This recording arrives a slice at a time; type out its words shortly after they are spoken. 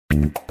This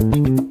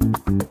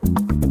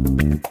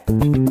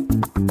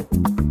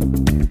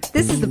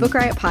is the Book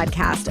Riot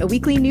Podcast, a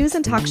weekly news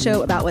and talk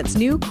show about what's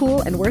new,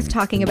 cool, and worth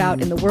talking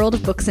about in the world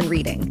of books and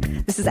reading.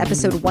 This is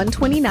episode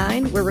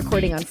 129. We're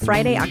recording on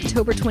Friday,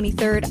 October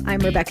 23rd.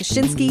 I'm Rebecca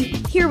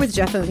Schinsky, here with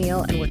Jeff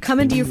O'Neill, and we're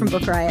coming to you from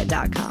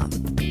BookRiot.com.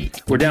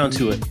 We're down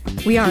to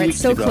it. We are. It's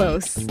so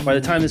close. By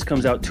the time this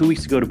comes out, 2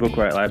 weeks to go to Book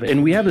Riot Live.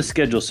 And we have a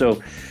schedule.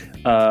 So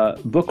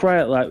Book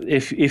Riot Live,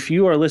 if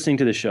you are listening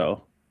to the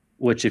show,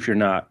 which if you're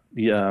not,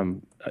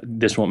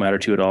 this won't matter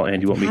to you at all,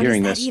 and you won't be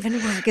hearing this. How does that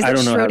even work? Is I it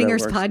don't know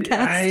Schrodinger's how that works.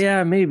 podcast?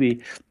 Yeah,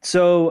 maybe.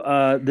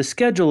 So the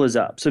schedule is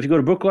up. So if you go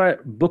to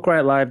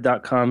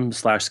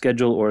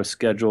bookriotlive.com/schedule or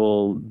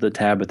schedule the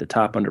tab at the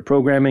top under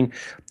programming,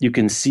 you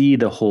can see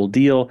the whole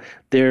deal.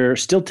 There are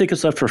still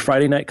tickets left for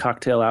Friday Night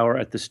Cocktail Hour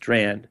at the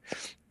Strand,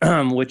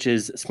 which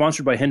is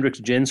sponsored by Hendrick's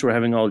Gin. So we're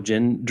having all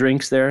gin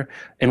drinks there,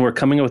 and we're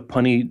coming up with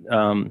punny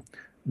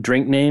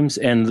drink names,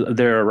 and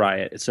they're a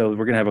riot. So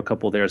we're going to have a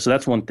couple there. So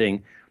that's one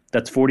thing.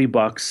 That's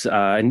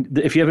 $40. And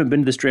if you haven't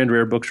been to the Strand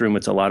Rare Books Room,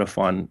 it's a lot of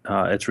fun.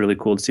 It's really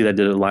cool to see that. I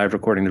did a live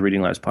recording, the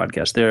Reading Lives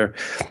podcast there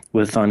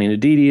with Thani and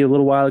Aditi a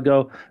little while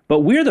ago.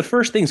 But we're the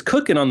first things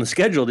cooking on the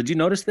schedule. Did you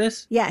notice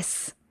this?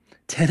 Yes.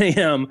 10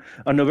 a.m.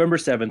 on November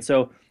 7th.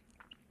 So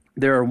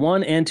there are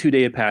 1 and 2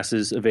 day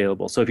passes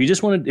available. So if you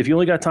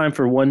only got time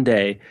for one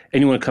day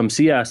and you want to come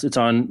see us, it's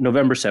on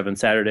November 7th,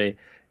 Saturday.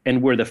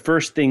 And we're the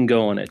first thing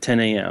going at 10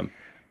 a.m.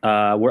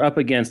 We're up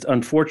against,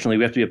 unfortunately,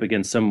 we have to be up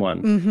against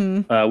someone.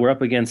 Mm-hmm. We're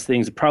up against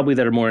things probably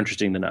that are more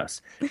interesting than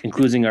us,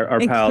 including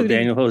our pal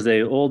Daniel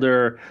Jose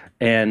Older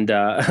and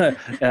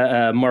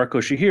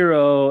Marco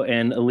Shihiro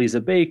and Eliza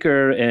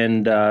Baker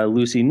and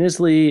Lucy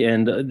Nisley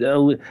and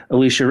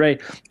Alicia Ray.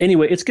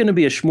 Anyway, it's going to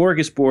be a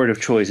smorgasbord of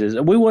choices.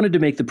 We wanted to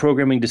make the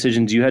programming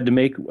decisions you had to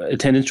make,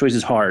 attendance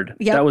choices hard.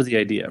 Yep. That was the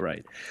idea,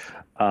 right?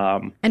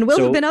 And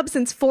we'll have been up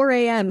since 4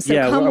 a.m., so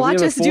come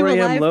watch us do a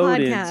live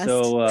podcast.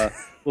 So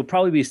we'll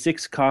probably be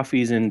 6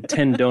 coffees and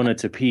 10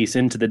 donuts apiece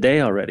into the day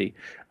already,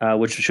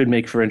 which should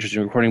make for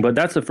interesting recording. But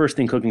that's the first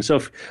thing cooking.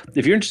 So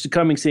if you're interested in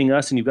coming seeing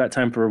us and you've got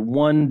time for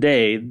one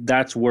day,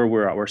 that's where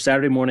we're at. We're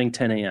Saturday morning,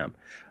 10 a.m.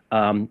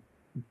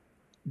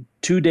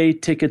 2-day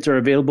tickets are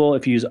available.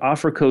 If you use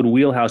offer code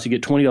Wheelhouse, you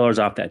get $20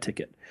 off that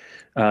ticket.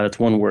 That's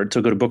one word.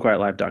 So go to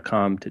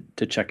bookriotlive.com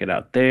to check it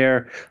out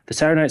there. The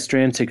Saturday Night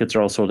Strand tickets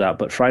are all sold out,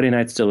 but Friday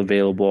night's still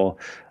available.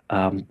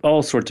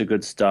 All sorts of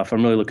good stuff.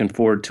 I'm really looking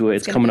forward to it.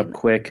 It's coming up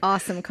quick.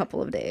 Awesome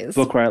couple of days.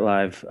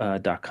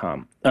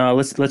 Bookriotlive.com.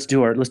 Let's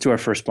do our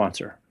first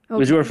sponsor. Okay.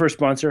 Let's do our first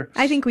sponsor.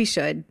 I think we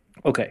should.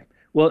 Okay.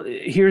 Well,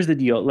 here's the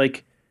deal.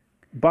 Like,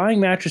 buying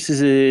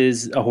mattresses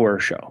is a horror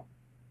show.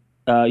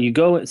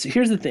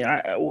 Here's the thing.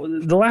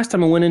 The last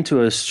time I went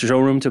into a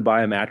showroom to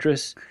buy a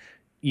mattress,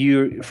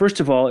 first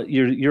of all,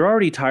 you're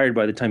already tired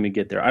by the time you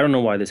get there. I don't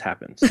know why this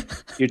happens.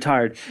 You're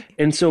tired.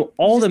 And so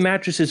all the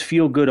mattresses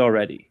feel good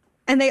already.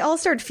 And they all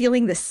start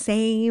feeling the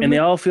same. And they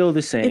all feel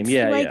the same. It's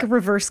like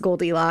reverse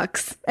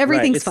Goldilocks.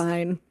 Everything's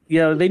fine.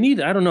 Yeah, they need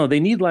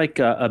like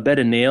a bed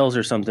of nails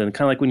or something.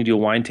 Kind of like when you do a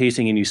wine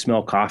tasting and you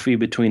smell coffee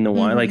between the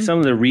wine. Mm-hmm. Like some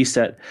of the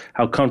reset,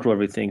 how comfortable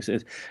everything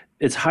is.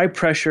 It's high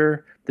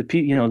pressure.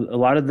 A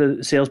lot of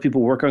the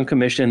salespeople work on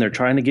commission. They're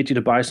trying to get you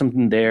to buy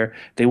something there.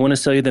 They want to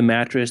sell you the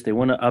mattress. They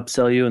want to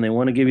upsell you, and they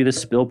want to give you the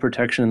spill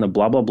protection and the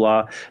blah, blah,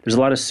 blah. There's a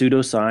lot of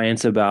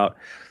pseudoscience about,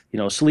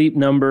 sleep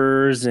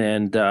numbers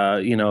and,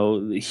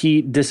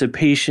 heat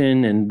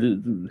dissipation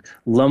and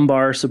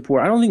lumbar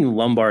support. I don't think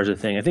lumbar is a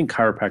thing. I think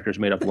chiropractors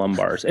made up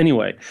lumbars.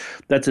 Anyway,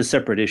 that's a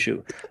separate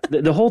issue.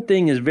 The whole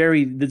thing is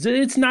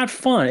it's not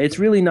fun. It's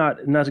really not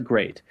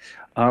great.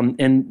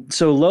 And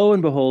so lo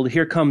and behold,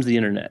 here comes the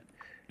internet.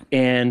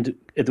 And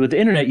with the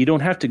internet, you don't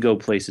have to go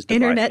places to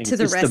buy things. To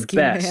the it's rescue, the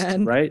best,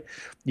 man. Right?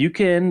 You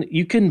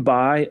can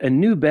buy a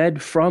new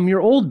bed from your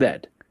old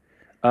bed.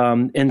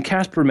 And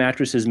Casper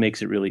Mattresses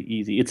makes it really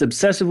easy. It's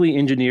obsessively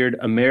engineered,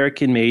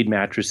 American-made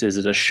mattresses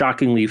at a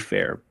shockingly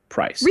fair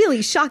price.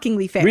 Really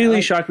shockingly fair.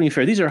 Really shockingly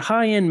fair. These are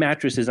high-end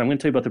mattresses. I'm going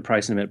to tell you about the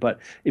price in a minute. But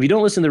if you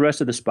don't listen to the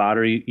rest of the spot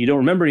or you don't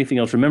remember anything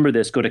else, remember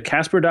this. Go to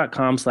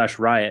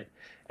casper.com/riot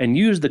and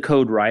use the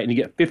code RIOT, and you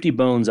get 50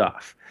 bones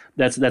off.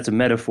 That's a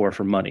metaphor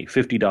for money,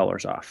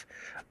 $50 off.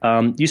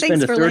 You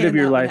spend a third of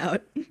your life.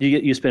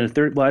 You spend a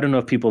third. Well, I don't know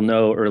if people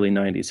know early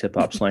 '90s hip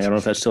hop slang. I don't know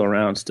if that's still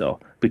around still,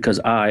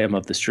 because I am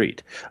of the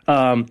street.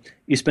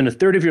 You spend a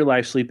third of your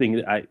life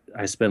sleeping. I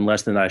spend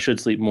less than that. I should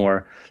sleep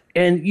more,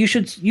 and you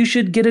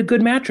should get a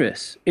good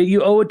mattress.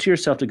 You owe it to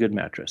yourself to a good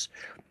mattress.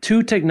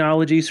 2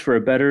 technologies for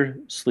a better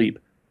sleep: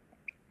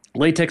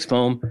 latex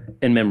foam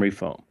and memory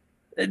foam.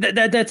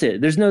 That's it.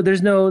 There's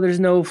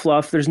no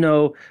fluff. There's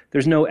no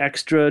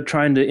extra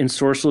trying to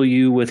ensorcel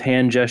you with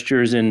hand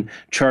gestures and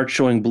charts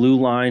showing blue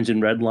lines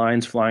and red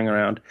lines flying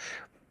around.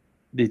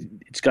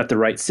 It's got the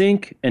right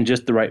sink and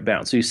just the right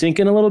bounce. So you sink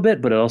in a little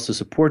bit, but it also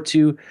supports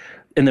you.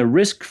 And the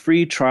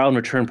risk-free trial and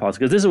return policy,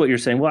 because this is what you're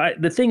saying. Well,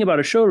 the thing about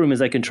a showroom is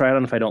I can try it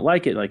on if I don't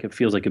like it, like it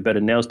feels like a bed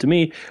of nails to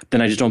me,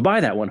 then I just don't buy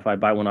that one. If I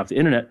buy one off the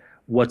internet,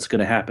 what's going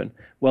to happen?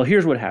 Well,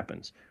 here's what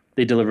happens.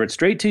 They deliver it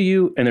straight to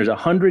you, and there's a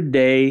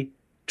 100-day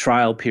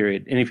trial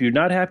period. And if you're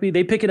not happy,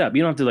 they pick it up.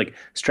 You don't have to like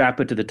strap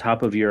it to the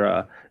top of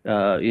your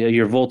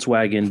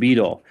Volkswagen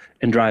Beetle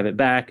and drive it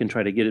back and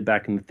try to get it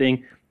back in the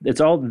thing. It's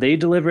all, they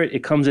deliver it.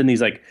 It comes in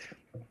these like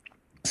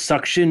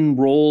suction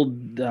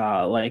rolled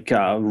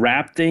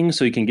wrap things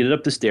so you can get it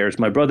up the stairs.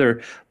 My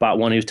brother bought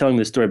one. He was telling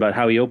me the story about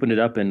how he opened it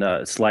up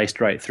and sliced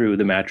right through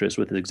the mattress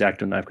with his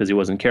X-Acto knife because he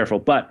wasn't careful.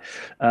 But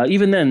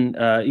even then,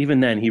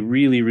 he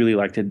really, really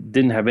liked it.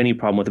 Didn't have any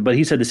problem with it. But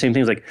he said the same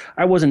things like,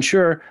 I wasn't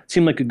sure. It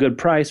seemed like a good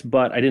price,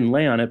 but I didn't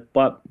lay on it.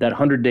 But that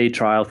 100-day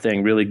trial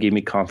thing really gave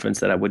me confidence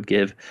that I'd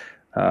give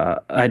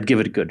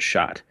it a good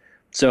shot.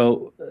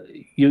 So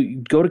you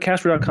go to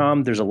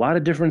Casper.com. There's a lot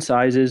of different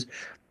sizes,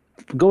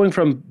 going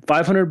from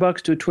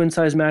 $500 to a twin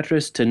size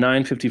mattress to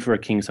 $950 for a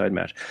king size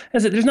mattress.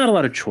 As there's not a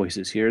lot of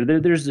choices here.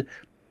 There's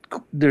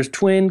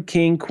twin,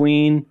 king,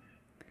 queen,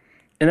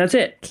 and that's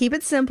it. Keep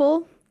it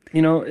simple.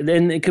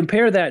 Then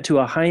compare that to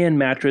a high end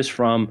mattress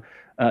from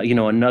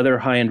another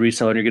high end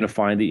reseller, and you're going to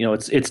find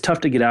that it's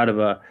tough to get out of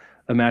a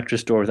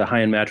mattress store with a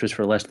high end mattress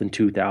for less than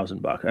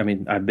 $2,000. I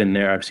mean, I've been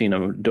there. I've seen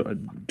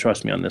them.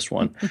 Trust me on this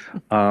one.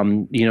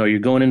 You're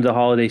going into the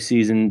holiday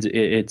season.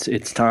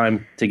 It's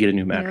time to get a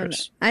new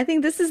mattress. I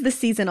think this is the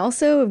season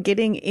also of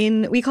getting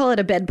in. We call it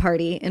a bed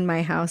party in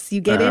my house. You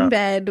get in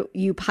bed,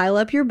 you pile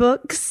up your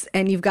books,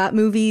 and you've got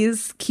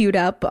movies queued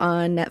up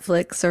on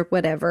Netflix or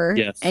whatever.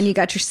 Yes. And you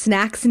got your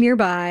snacks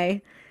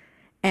nearby.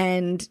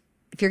 And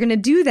if you're going to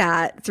do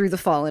that through the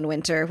fall and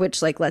winter,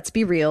 which, like, let's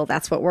be real,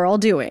 that's what we're all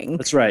doing.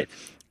 That's right.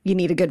 You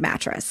need a good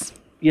mattress.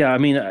 Yeah, I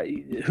mean,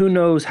 who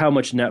knows how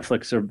much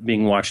Netflix are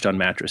being watched on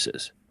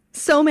mattresses?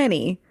 So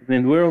many. I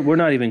mean, we're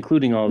not even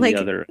including all like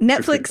the other.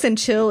 Netflix and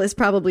chill is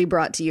probably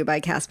brought to you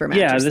by Casper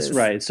mattresses. Yeah, that's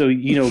right. So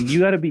you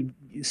got to be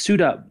suit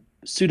up,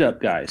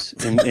 guys,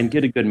 and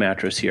get a good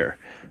mattress here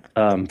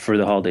for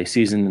the holiday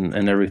season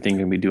and everything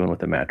you're gonna be doing with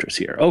the mattress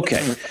here.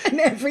 Okay. And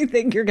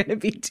everything you're gonna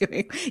be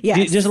doing.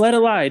 Yes. Just let it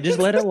lie. Just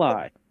let it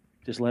lie.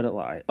 Just let it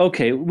lie.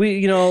 Okay,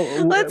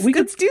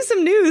 let's do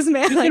some news,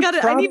 man. I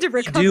need to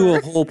recover. Do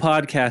a whole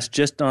podcast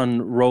just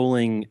on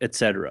Rowling,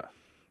 etc.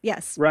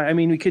 Yes. Right. I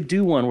mean, we could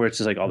do one where it's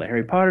just like all the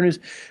Harry Potter news.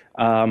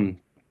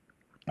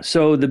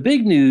 So the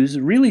big news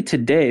really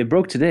today, it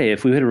broke today.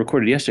 If we had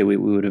recorded yesterday, we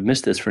would have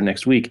missed this for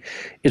next week,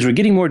 is we're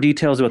getting more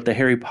details about the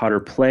Harry Potter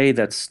play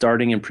that's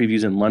starting in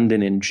previews in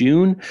London in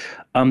June.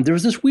 There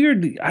was this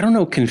weird,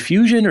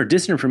 confusion or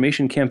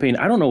disinformation campaign.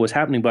 I don't know what's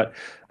happening, but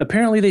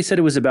apparently they said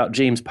it was about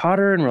James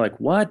Potter, and we're like,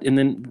 what? And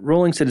then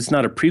Rowling said it's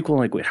not a prequel. I'm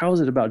like, wait, how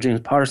is it about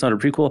James Potter? It's not a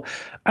prequel.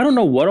 I don't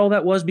know what all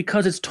that was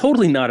because it's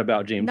totally not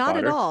about James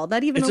Potter. Not at all.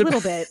 Not even a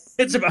little bit.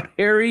 It's about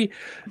Harry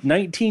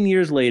 19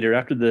 years later,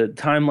 after the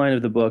timeline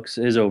of the books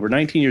is over,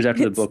 19 years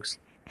after the books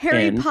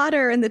Harry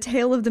Potter and the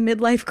Tale of the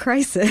Midlife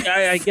Crisis.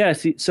 I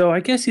guess. So I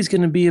guess he's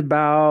going to be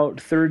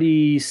about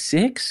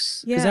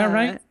 36. Yeah. Is that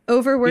right?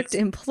 Overworked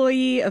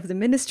employee of the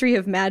Ministry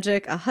of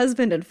Magic, a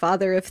husband and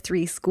father of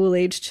 3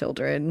 school-age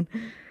children.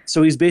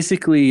 So he's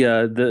basically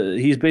what's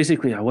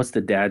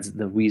the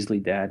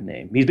Weasley dad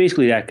name? He's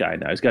basically that guy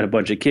now. He's got a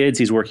bunch of kids.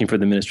 He's working for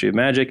the Ministry of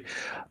Magic.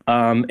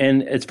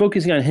 And it's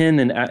focusing on him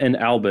and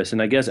Albus.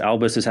 And I guess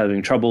Albus is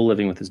having trouble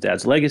living with his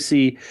dad's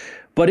legacy.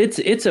 But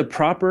it's a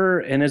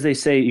proper, and as they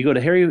say, you go to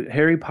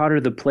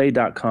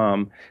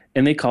harrypottertheplay.com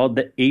and they call it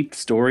the 8th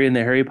story in the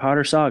Harry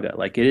Potter saga.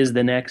 Like, it is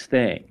the next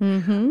thing.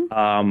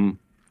 Mm-hmm.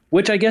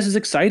 Which I guess is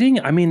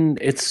exciting. I mean,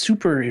 it's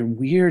super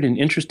weird and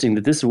interesting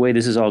that this is the way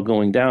this is all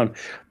going down.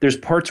 There's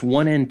parts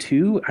 1 and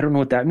 2. I don't know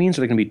what that means.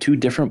 Are there going to be 2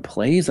 different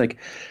plays? Like,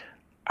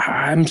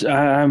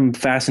 I'm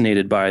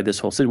fascinated by this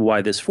whole thing.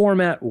 Why this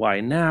format? Why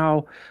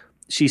now?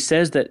 She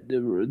says that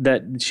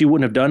she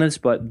wouldn't have done this,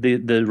 but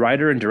the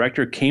writer and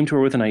director came to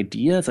her with an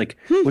idea. It's like,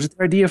 was it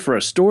their idea for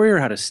a story or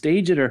how to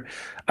stage it, or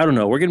I don't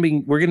know. We're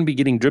gonna be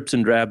getting drips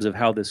and drabs of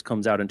how this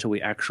comes out until we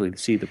actually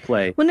see the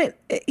play.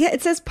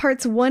 It says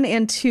parts 1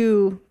 and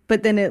 2,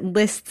 but then it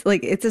lists,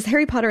 like, it says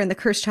Harry Potter and the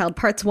Cursed Child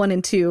parts 1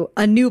 and 2,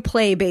 a new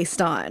play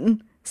based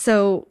on.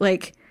 So,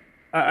 like,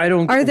 I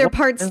don't. Are there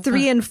parts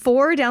 3 and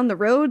 4 down the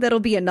road that'll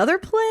be another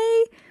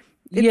play?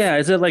 Yeah,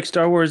 is it like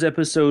Star Wars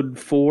Episode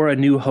 4, A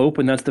New Hope,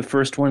 and that's the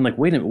first one? Like,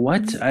 wait a minute,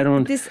 what? I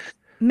don't...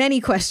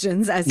 Many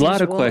questions, as usual. A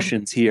lot of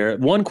questions here.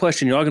 One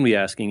question you're all going to be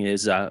asking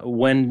is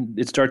when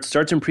it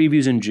starts in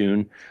previews in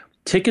June,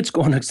 tickets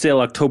go on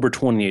sale October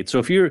 28th. So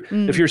if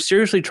you're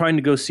seriously trying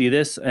to go see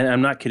this, and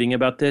I'm not kidding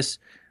about this,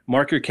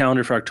 mark your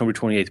calendar for October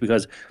 28th,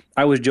 because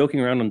I was joking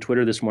around on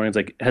Twitter this morning. It's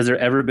like, has there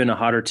ever been a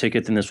hotter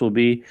ticket than this will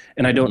be?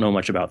 And I don't know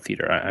much about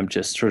theater. I'm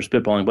just sort of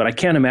spitballing, but I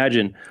can't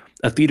imagine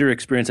a theater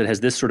experience that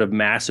has this sort of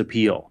mass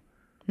appeal.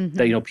 Mm-hmm.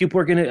 That,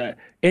 people are going to,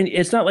 and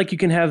it's not like you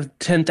can have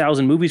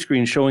 10,000 movie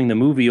screens showing the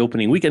movie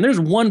opening weekend. There's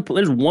one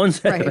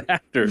set of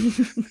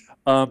actors.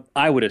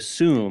 I would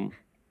assume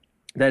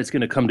that it's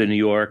going to come to New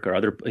York or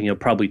other,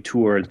 probably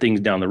tour and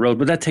things down the road.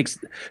 But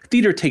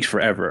theater takes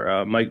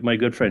forever. My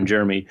good friend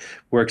Jeremy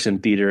works in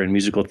theater and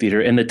musical theater,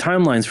 and the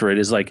timelines for it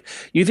is like,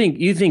 you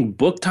think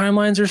book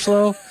timelines are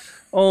slow?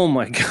 Oh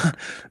my God,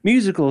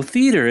 musical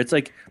theater. It's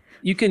like,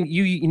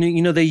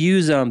 you know they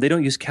use they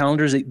don't use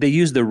calendars. They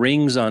use the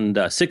rings on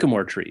the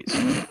sycamore trees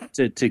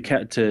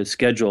to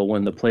schedule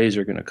when the plays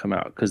are going to come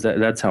out, because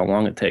that's how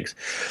long it takes.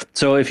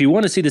 So if you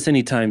want to see this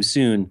anytime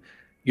soon,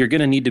 you're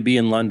going to need to be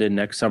in London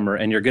next summer,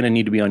 and you're going to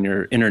need to be on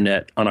your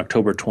internet on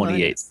October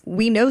 28th.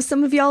 We know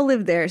some of y'all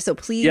live there, so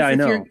please,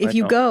 if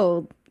you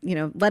go,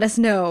 let us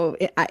know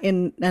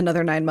in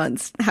another 9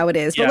 months how it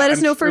is. But let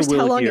us know first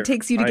how long it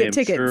takes you to get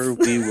tickets. Sure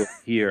we will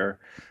hear.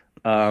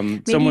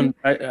 Someone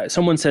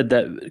said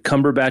that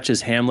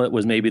Cumberbatch's Hamlet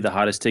was maybe the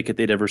hottest ticket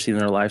they'd ever seen in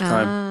their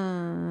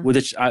lifetime,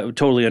 which I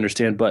totally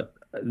understand, but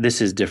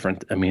this is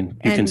different. I mean,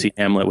 you can see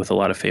Hamlet with a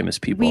lot of famous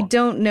people. We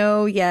don't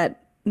know yet.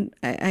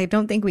 I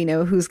don't think we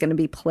know who's going to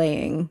be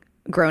playing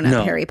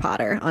grown-up Harry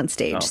Potter on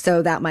stage,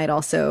 so that might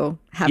also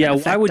have an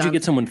effect. Why would you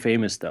get someone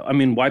famous, though? I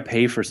mean, why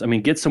pay for... I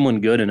mean, get someone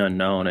good and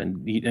unknown,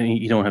 and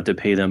you don't have to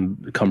pay them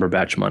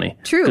Cumberbatch money.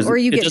 True, or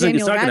you get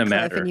Daniel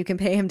Radcliffe, and you can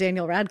pay him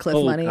Daniel Radcliffe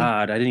money. Oh,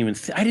 God, I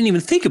didn't even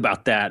think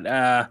about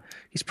that.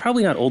 He's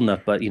probably not old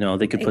enough, but,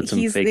 they could put some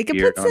fake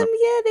beard on him.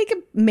 Yeah, they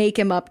could make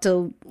him up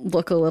to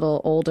look a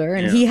little older,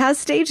 and he has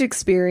stage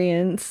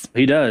experience.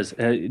 He does.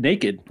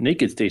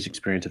 Naked stage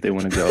experience if they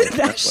want to go.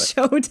 That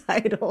show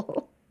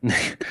title.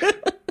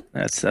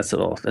 That's a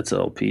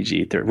little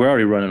PG. We're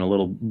already running a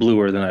little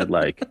bluer than I'd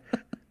like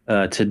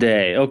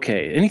today.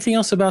 Okay. Anything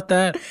else about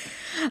that?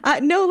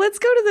 No, let's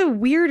go to the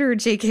weirder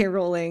J.K.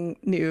 Rowling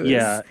news.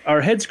 Yeah, our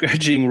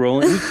head-scratching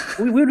Rowling.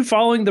 We've been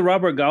following the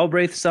Robert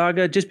Galbraith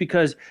saga just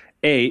because,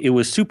 it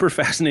was super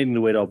fascinating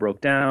the way it all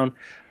broke down.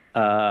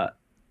 And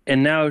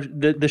now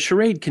the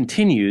charade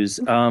continues.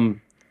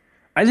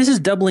 This is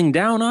doubling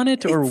down on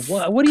it, or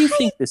what? What do you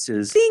think this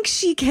is? I think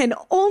she can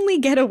only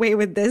get away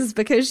with this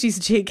because she's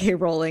J.K.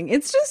 Rowling.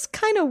 It's just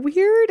kind of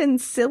weird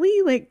and silly.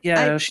 Like,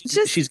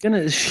 she's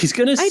gonna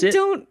sit.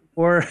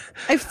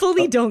 I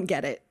fully don't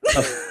get it.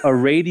 a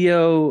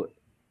radio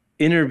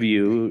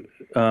interview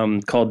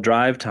called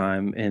Drive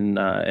Time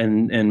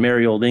in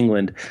merry old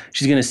England.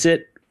 She's gonna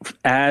sit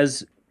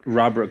as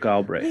Robert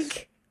Galbraith.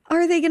 Like,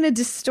 are they gonna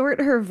distort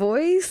her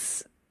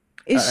voice?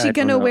 Is she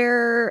gonna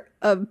wear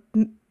a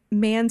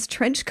man's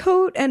trench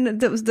coat and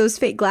those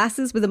fake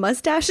glasses with a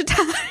mustache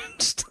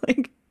attached?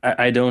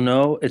 I don't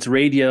know. It's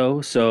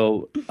radio,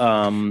 so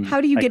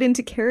how do you get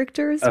into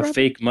characters? A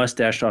fake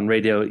mustache on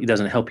radio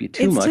doesn't help you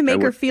too much. It's to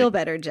make her feel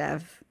better,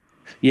 Jeff.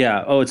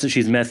 Yeah. Oh,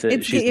 she's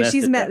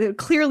method.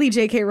 Clearly,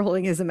 J.K.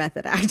 Rowling is a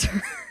method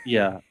actor.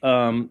 Yeah.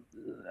 And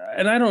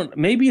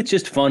maybe it's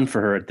just fun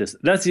for her at this.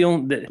 That's the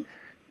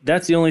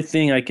only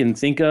thing I can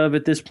think of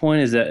at this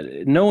point, is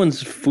that no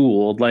one's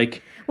fooled.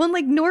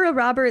 Nora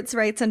Roberts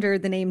writes under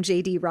the name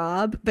J.D.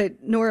 Robb,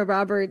 but Nora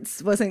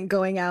Roberts wasn't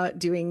going out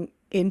doing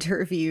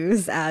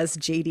interviews as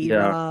J.D.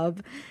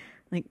 Robb.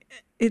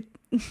 I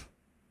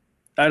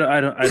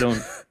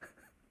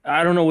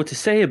don't know what to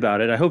say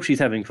about it. I hope she's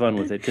having fun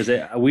with it, because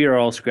we are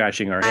all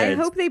scratching our heads.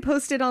 I hope they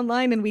post it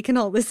online and we can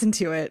all listen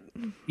to it.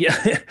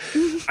 Yeah,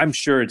 I'm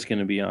sure it's going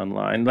to be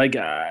online.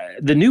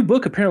 The new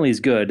book apparently is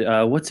good.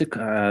 What's it?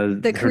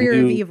 The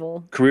Career of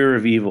Evil. Career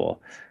of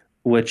Evil,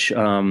 which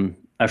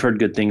I've heard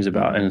good things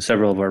about, and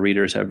several of our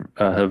readers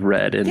have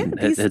read and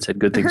had said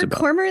good things about.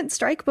 Her Cormorant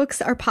Strike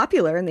books are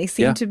popular, and they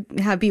seem to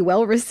be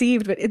well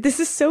received. But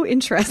this is so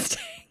interesting.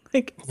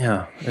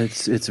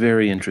 It's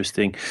very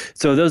interesting.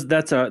 So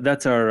that's a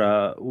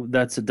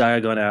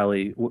Diagon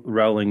Alley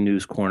Rowling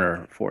news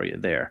corner for you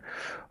there.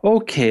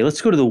 Okay,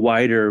 let's go to the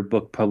wider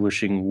book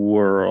publishing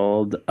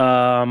world.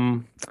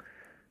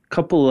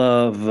 Couple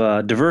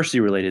of diversity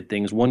related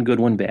things. One good,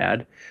 one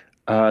bad.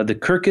 The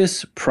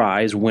Kirkus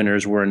Prize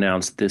winners were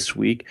announced this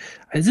week.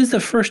 Is this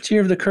the first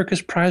year of the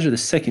Kirkus Prize or the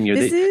second year?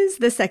 This is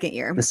the second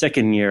year. The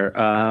second year.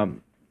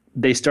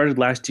 They started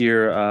last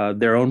year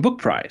their own book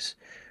prize.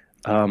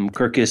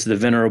 Kirkus, the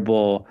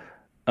venerable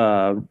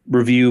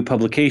review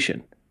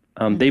publication.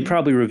 They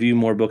probably review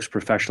more books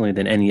professionally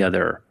than any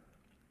other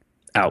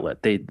outlet.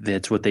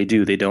 That's what they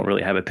do. They don't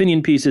really have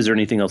opinion pieces or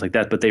anything else like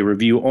that, but they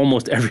review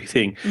almost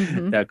everything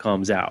that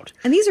comes out.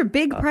 And these are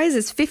big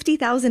prizes,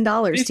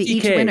 $50,000 to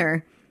each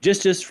winner.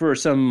 Just for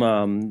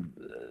some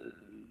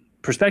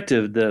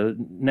perspective, the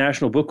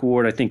National Book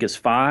Award I think is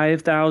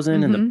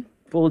 $5,000, and the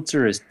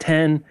Pulitzer is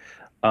 $10,000.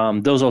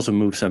 Those also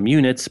move some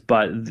units,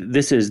 but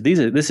this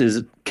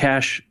is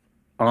cash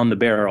on the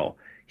barrel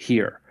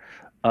here.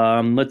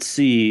 Let's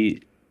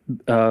see.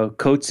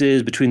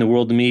 Coates's Between the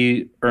World and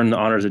Me earned the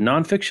honors in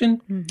nonfiction.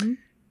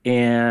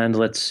 And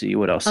let's see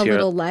what else here. A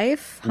Little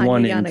Life,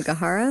 Hanya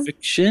Yanagihara.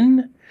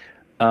 Fiction.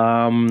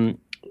 Pam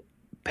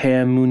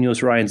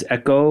Munoz Ryan's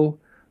Echo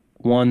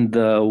won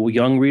the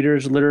Young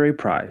Readers Literary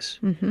Prize.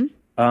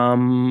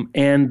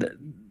 And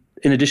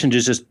in addition to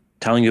just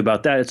telling you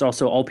about that, it's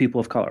also All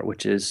People of Color,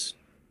 which is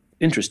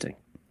interesting.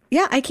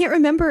 Yeah, I can't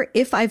remember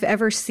if I've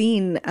ever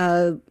seen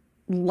a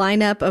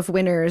lineup of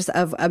winners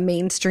of a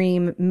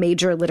mainstream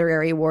major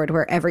literary award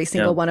where every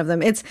single one of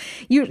them,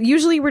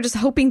 usually we're just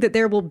hoping that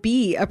there will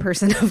be a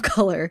person of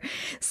color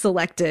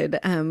selected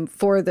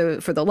for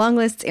the long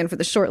lists and for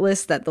the short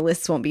lists, that the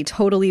lists won't be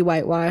totally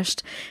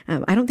whitewashed.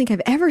 I don't think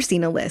I've ever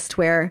seen a list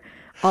where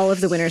all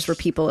of the winners were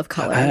people of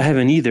color. I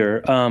haven't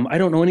either. I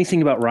don't know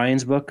anything about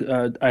Ryan's book,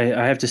 I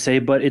have to say,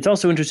 but it's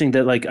also interesting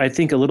that I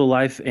think A Little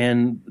Life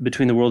and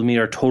Between the World and Me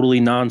are totally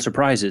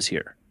non-surprises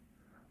here.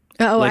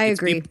 Oh, I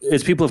agree.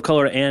 It's people of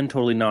color and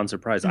totally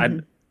non-surprised. I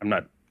don't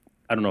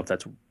know if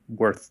that's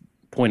worth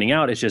pointing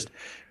out. It's just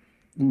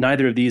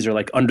neither of these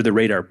are under the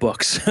radar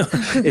books.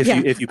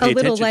 if you pay A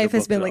Little attention Life to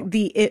has been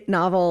the it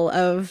novel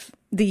of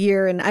the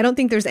year, and I don't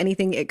think there's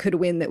anything it could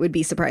win that would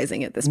be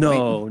surprising at this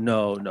point.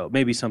 No.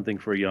 Maybe something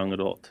for a young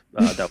adult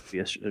that would be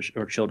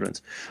or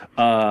children's.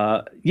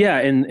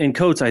 And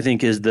Coates I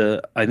think is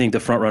the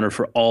front runner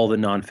for all the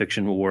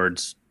nonfiction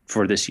awards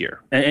for this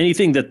year. And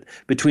anything that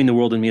Between the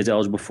World and Me is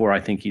eligible for, I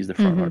think he's the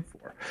front runner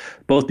for.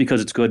 Both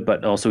because it's good,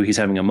 but also he's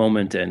having a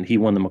moment, and he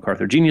won the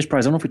MacArthur Genius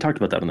Prize. I don't know if we talked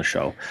about that on the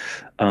show.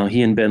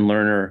 He and Ben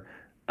Lerner.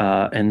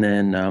 And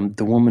then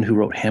the woman who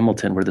wrote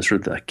Hamilton,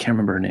 I can't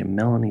remember her name,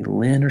 Melanie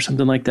Lynn or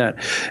something like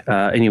that.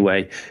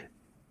 Anyway,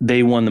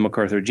 they won the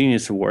MacArthur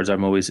Genius Awards.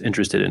 I'm always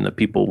interested in the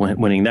people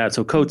winning that.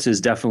 So Coates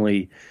is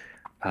definitely,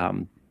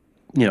 a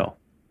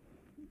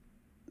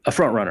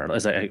front runner.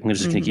 I'm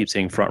just going to keep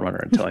saying front runner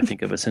until I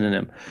think of a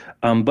synonym.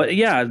 But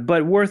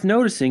worth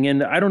noticing.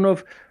 And I don't know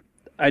if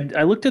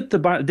I looked at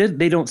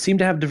they don't seem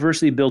to have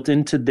diversity built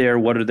into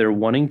what they're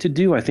wanting to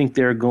do. I think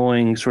they're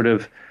going sort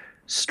of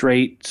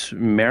straight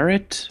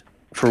merit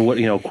for what,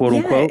 quote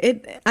unquote,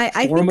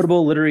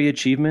 formidable literary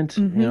achievement.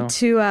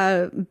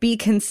 To be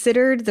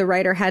considered, the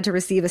writer had to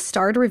receive a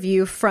starred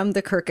review from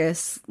the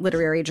Kirkus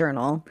Literary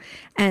Journal.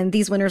 And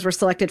these winners were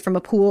selected from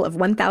a pool of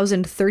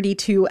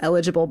 1,032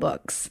 eligible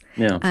books.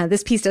 Yeah.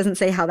 This piece doesn't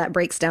say how that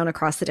breaks down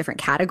across the different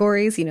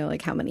categories,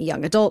 how many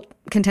young adult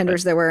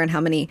contenders there were and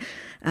how many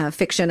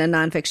fiction and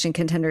nonfiction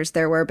contenders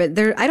there were. But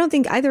I don't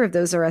think either of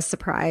those are a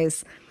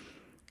surprise.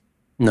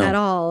 No. At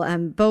all.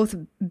 Both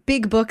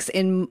big books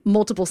in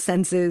multiple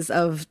senses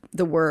of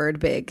the word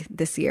big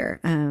this year.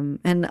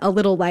 And A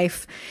Little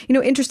Life,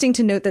 interesting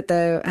to note that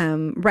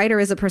the writer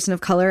is a person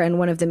of color and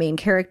one of the main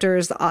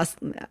characters,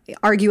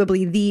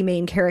 arguably the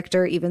main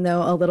character, even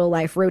though A Little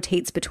Life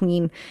rotates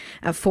between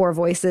four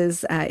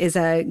voices, is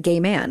a gay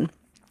man.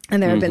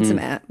 And there have been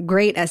some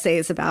great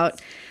essays about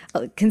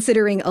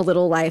considering A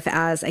Little Life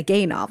as a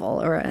gay novel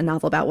or a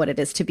novel about what it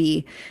is to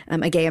be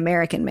a gay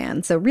American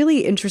man. So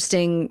really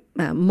interesting,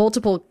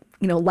 multiple,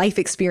 life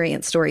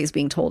experience stories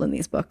being told in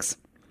these books.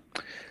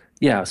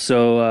 Yeah.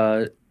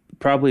 So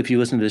probably if you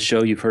listen to this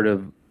show, you've heard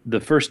of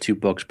the first two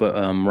books, but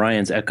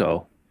Ryan's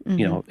Echo.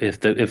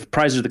 If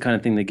prizes are the kind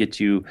of thing that gets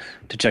you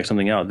to check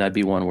something out, that'd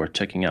be one worth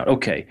checking out.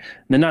 Okay.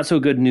 The not so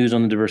good news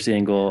on the diversity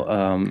angle,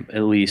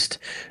 at least.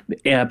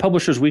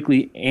 Publishers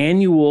Weekly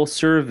annual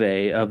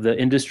survey of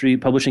the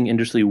publishing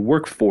industry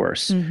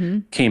workforce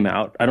came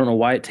out. I don't know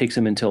why it takes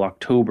them until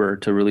October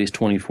to release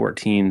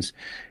 2014's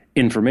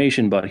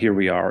information, but here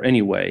we are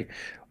anyway.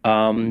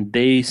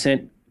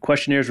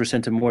 Questionnaires were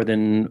sent to more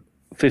than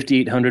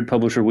 5,800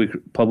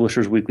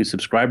 Publishers Weekly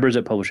subscribers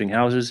at publishing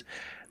houses.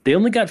 They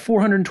only got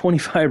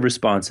 425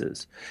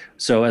 responses.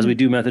 So as we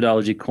do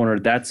Methodology Corner,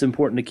 that's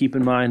important to keep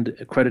in mind.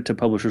 Credit to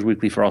Publishers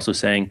Weekly for also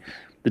saying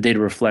the data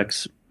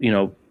reflects,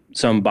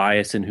 some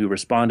bias in who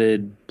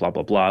responded, blah,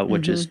 blah, blah,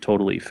 which is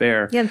totally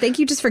fair. Yeah, and thank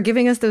you just for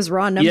giving us those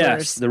raw numbers.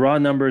 Yes, the raw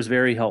number is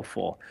very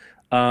helpful.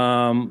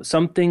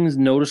 Some things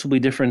noticeably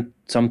different,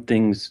 some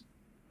things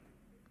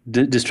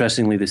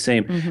distressingly the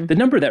same. The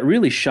number that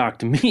really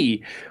shocked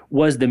me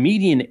was the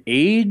median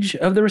age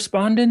of the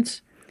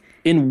respondents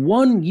in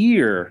 1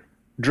 year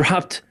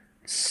dropped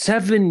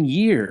 7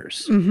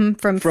 years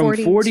from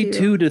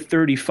 42 to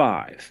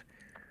 35,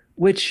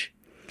 which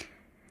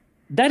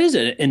that is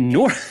an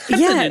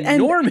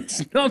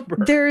enormous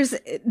number.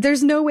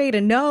 There's no way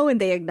to know,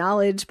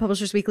 and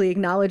Publishers Weekly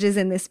acknowledges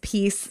in this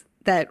piece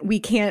that we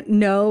can't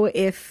know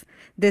if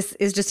this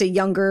is just a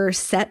younger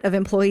set of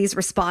employees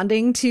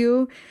responding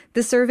to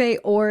the survey,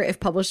 or if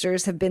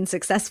publishers have been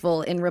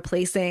successful in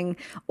replacing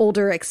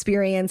older,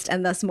 experienced,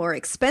 and thus more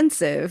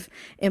expensive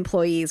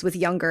employees with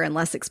younger and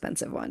less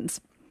expensive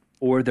ones.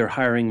 Or they're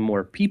hiring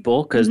more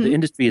people because the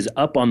industry is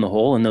up on the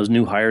whole, and those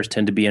new hires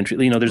tend to be entry.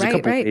 There's a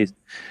couple of ways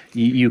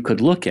you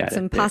could look at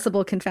some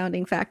possible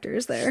confounding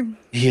factors there.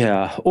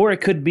 Yeah, or it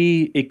could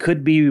be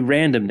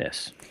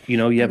randomness.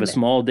 You have a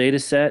small data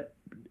set.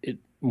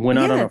 Went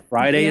out on a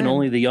Friday and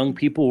only the young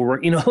people were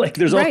working,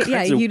 there's all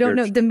kinds of you don't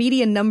know. The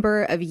median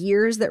number of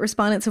years that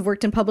respondents have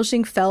worked in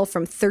publishing fell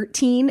from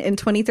 13 in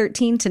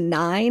 2013 to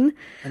 9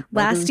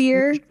 last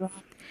year.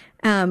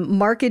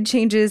 Marked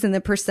changes in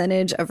the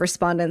percentage of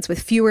respondents with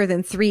fewer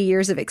than 3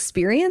 years of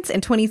experience. In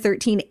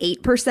 2013,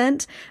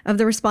 8% of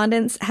the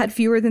respondents had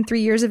fewer than 3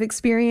 years of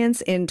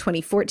experience. In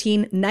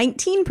 2014,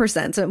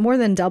 19%, so it more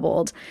than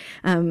doubled.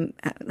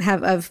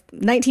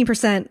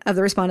 19% of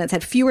the respondents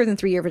had fewer than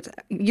 3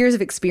 years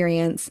of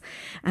experience.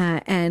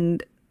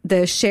 And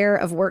the share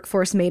of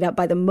workforce made up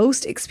by the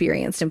most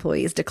experienced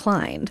employees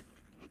declined.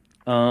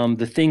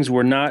 The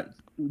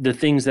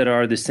things that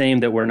are the same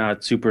that we're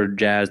not super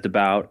jazzed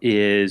about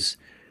is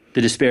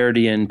the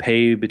disparity in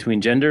pay between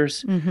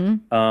genders.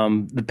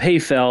 The pay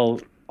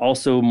fell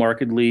also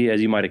markedly,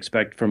 as you might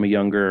expect from a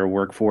younger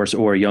workforce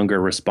or a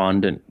younger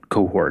respondent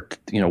cohort,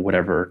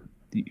 whatever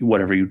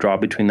you draw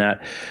between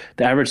that.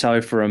 The average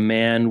salary for a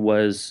man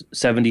was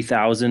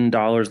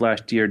 $70,000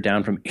 last year,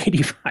 down from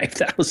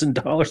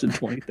 $85,000 in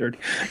 2030.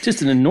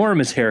 Just an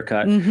enormous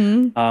haircut.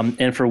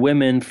 And for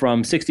women,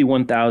 from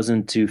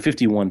 $61,000 to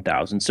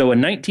 $51,000. So a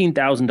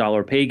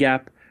 $19,000 pay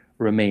gap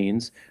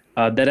remains.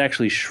 That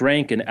actually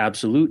shrank in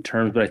absolute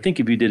terms, but I think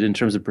if you did it in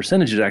terms of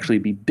percentages, it'd actually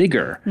be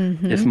bigger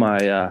if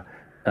my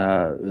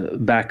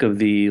back of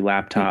the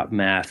laptop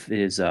math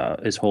is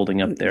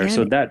holding up there.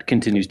 So that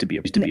continues to be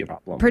a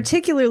problem.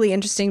 Particularly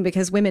interesting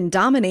because women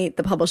dominate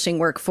the publishing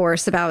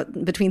workforce.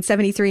 About between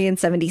 73 and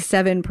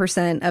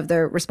 77% of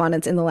the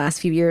respondents in the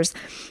last few years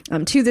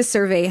to this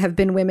survey have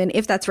been women,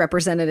 if that's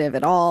representative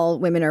at all.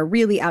 Women are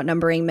really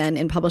outnumbering men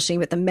in publishing,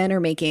 but the men are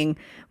making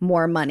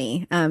more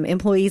money.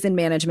 Employees in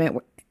management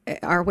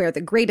are where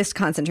the greatest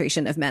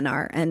concentration of men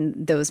are, and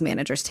those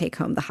managers take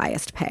home the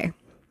highest pay.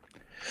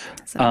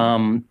 So.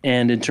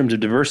 And in terms of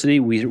diversity,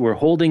 we're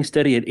holding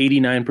steady at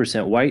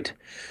 89% white.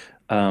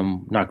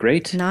 Not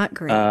great. Not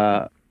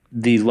great.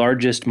 The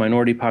largest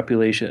minority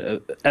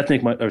population,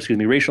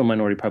 racial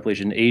minority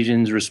population,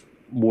 Asians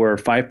were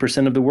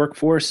 5% of the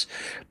workforce.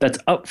 That's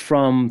up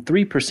from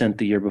 3%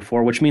 the year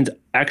before, which means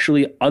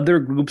actually other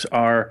groups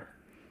are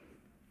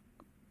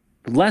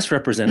less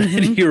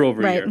represented year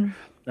over year.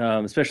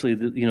 Especially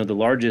the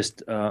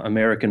largest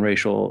American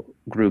racial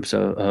groups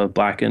of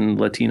Black and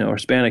Latino or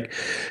Hispanic,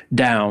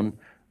 down.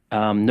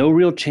 No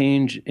real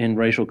change in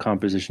racial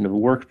composition of the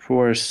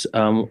workforce.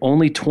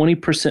 Only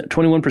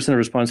 21% of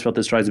respondents felt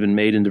that strides have been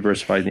made in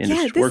diversifying the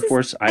industry's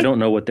workforce. I don't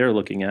know what they're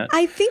looking at.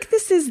 I think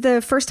this is the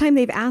first time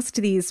they've asked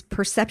these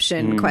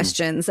perception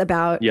questions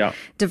about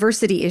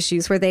diversity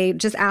issues, where they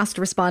just asked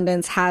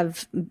respondents,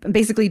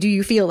 do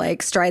you feel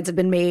like strides have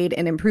been made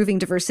in improving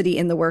diversity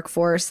in the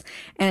workforce,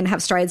 and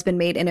have strides been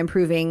made in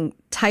improving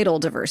title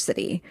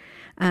diversity?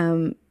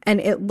 And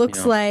it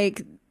looks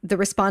like the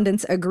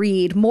respondents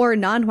agreed, more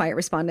non-white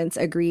respondents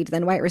agreed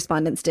than white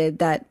respondents did,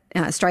 that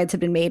strides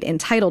have been made in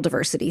title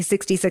diversity.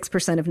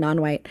 66% of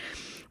non-white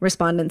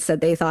respondents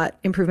said they thought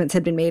improvements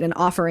had been made in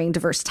offering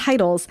diverse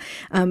titles.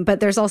 But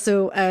there's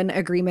also an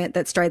agreement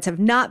that strides have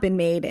not been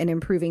made in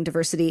improving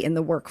diversity in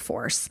the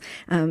workforce.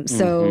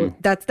 So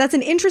that's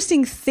an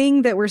interesting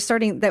thing that we're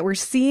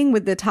seeing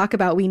with the talk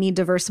about we need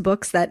diverse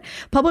books, that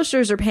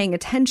publishers are paying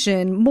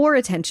more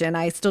attention,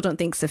 I still don't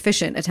think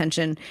sufficient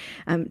attention,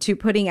 to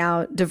putting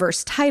out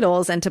diverse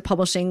titles and to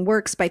publishing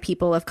works by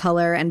people of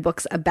color and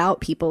books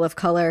about people of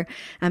color.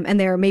 And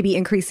they're maybe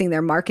increasing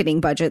their marketing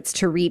budgets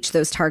to reach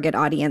those target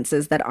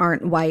audiences that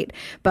aren't white.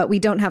 But we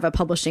don't have a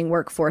publishing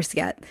workforce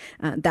yet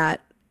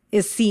that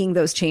is seeing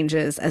those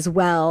changes as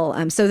well,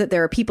 so that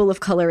there are people of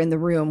color in the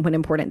room when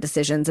important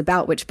decisions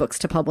about which books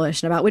to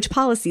publish and about which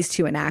policies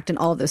to enact and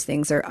all of those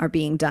things are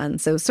being done.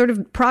 So sort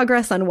of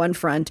progress on one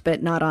front,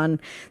 but not on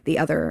the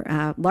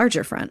other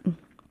larger front.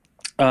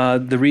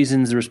 The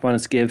reasons the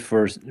respondents give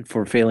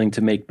for failing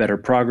to make better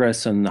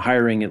progress on the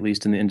hiring, at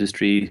least in the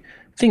industry,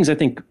 things I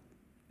think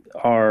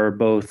are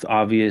both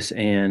obvious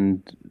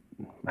and,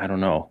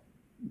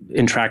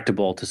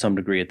 intractable to some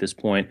degree at this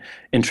point.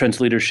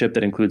 Entrenched leadership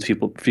that includes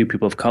few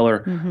people of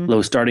color,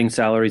 low starting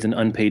salaries, and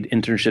unpaid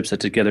internships that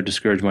together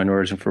discourage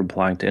minorities from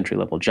applying to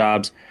entry-level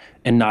jobs,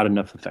 and not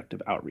enough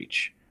effective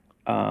outreach.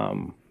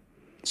 But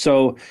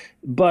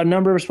a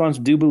number of respondents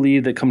do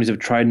believe that companies have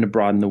tried to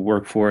broaden the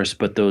workforce,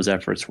 but those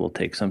efforts will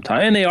take some time,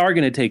 and they are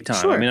going to take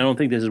time. Sure. I don't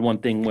think this is one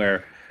thing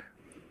where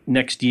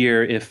next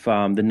year, if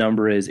the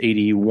number is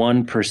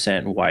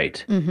 81%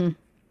 white,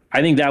 I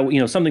think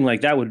that something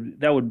like that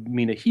would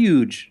mean a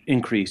huge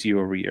increase year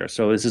over year.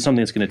 So this is something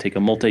that's going to take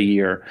a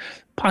multi-year,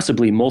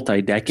 possibly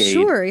multi-decade,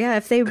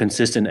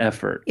 consistent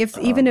effort.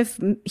 Even if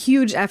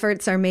huge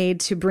efforts are made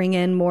to bring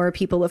in more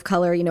people of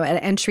color,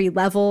 at entry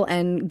level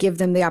and give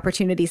them the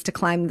opportunities to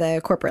climb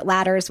the corporate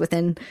ladders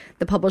within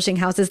the publishing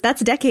houses,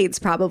 that's decades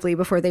probably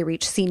before they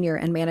reach senior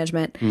and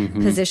management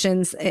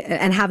positions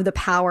and have the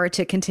power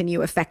to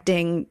continue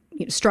affecting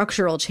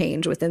structural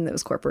change within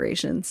those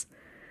corporations.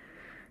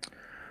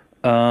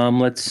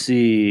 Let's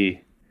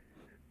see.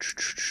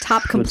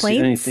 Top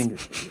complaints?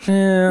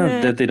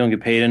 That they don't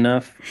get paid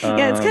enough.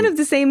 It's kind of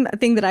the same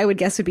thing that I would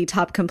guess would be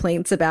top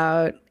complaints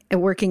about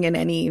working in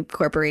any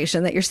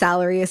corporation, that your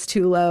salary is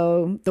too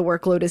low, the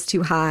workload is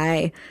too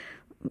high,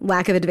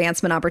 lack of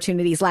advancement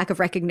opportunities, lack of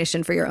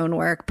recognition for your own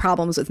work,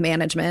 problems with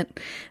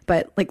management.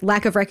 But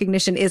lack of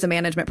recognition is a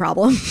management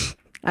problem,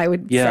 I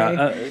would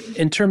say.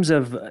 In terms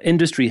of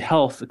industry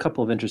health, a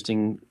couple of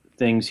interesting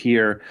things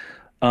here.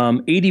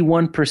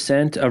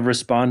 81% of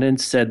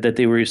respondents said that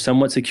they were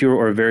somewhat secure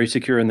or very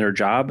secure in their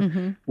job,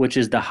 which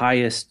is the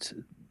highest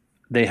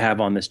they have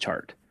on this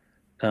chart.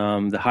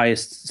 The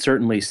highest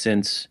certainly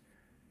since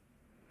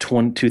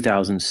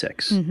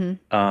 2006,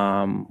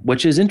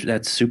 which is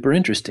that's super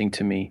interesting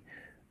to me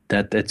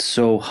that that's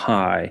so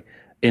high.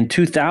 In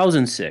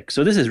 2006,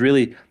 so this is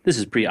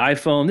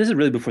pre-iPhone. This is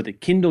really before the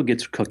Kindle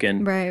gets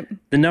cooking. Right.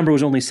 The number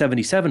was only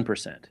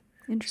 77%.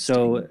 Interesting.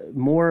 So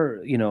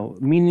more,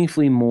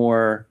 meaningfully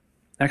more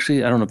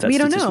Actually, I don't know if that's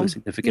statistically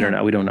significant or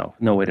not. We don't know.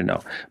 No way to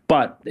know.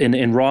 But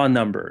in raw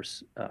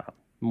numbers,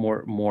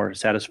 more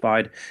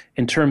satisfied.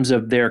 In terms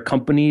of their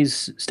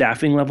company's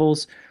staffing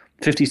levels,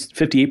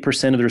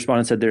 58% of the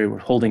respondents said they were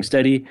holding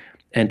steady,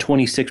 and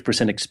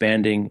 26%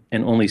 expanding,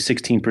 and only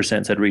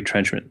 16% said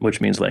retrenchment,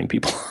 which means laying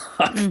people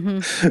off.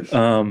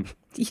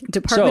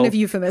 Department of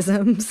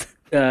Euphemisms.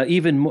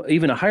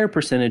 Even a higher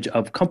percentage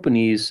of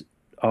companies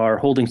are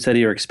holding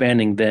steady or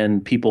expanding than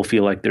people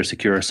feel like they're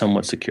secure or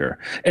somewhat secure.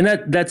 And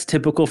that's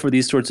typical for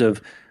these sorts of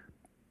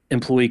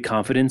employee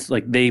confidence.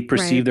 Like they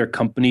perceive their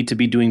company to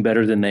be doing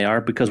better than they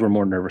are because we're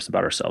more nervous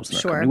about ourselves in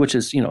our company, which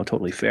is,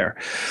 totally fair.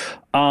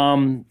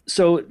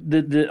 So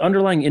the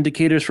underlying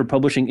indicators for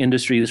publishing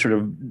industry, the sort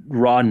of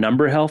raw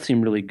number health,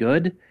 seem really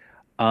good.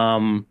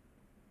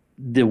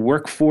 The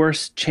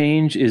workforce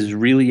change is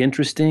really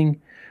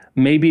interesting.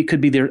 Maybe it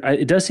could be there.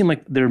 It does seem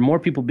like there are more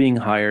people being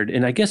hired.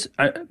 And I guess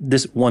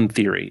this one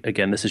theory,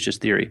 again, this is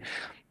just theory.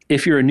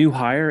 If you're a new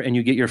hire and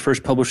you get your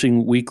first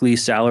Publishing Weekly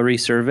salary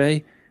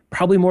survey,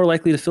 probably more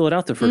likely to fill it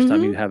out the first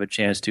time you have a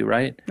chance to,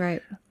 right?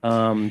 Right.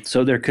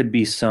 So there could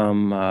be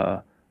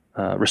some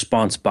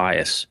response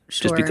bias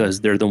just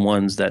because they're the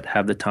ones that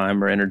have the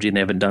time or energy and they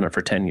haven't done it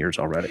for 10 years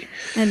already.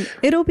 And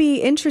it'll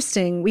be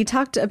interesting.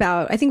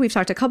 I think we've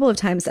talked a couple of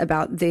times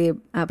about the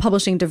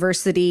publishing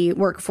diversity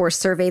workforce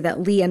survey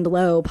that Lee and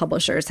Low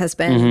Publishers has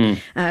been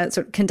sort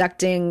of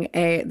conducting.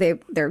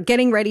 They're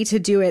getting ready to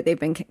do it. They've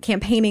been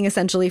campaigning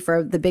essentially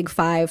for the big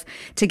five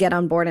to get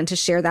on board and to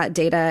share that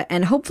data.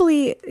 And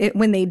hopefully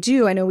when they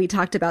do, I know we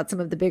talked about some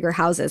of the bigger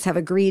houses have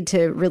agreed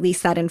to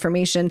release that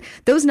information.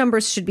 Those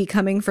numbers should be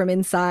coming from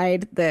inside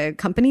the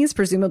companies,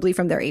 presumably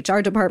from their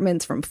HR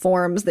departments, from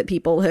forms that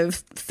people have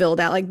filled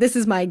out. Like, this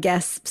is my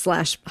guess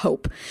 /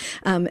 hope,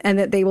 and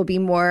that they will be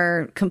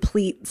more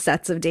complete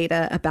sets of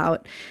data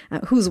about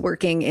who's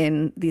working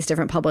in these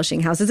different publishing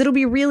houses. It'll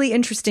be really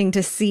interesting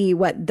to see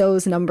what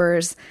those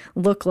numbers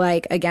look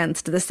like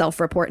against the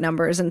self-report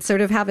numbers and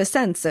sort of have a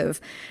sense of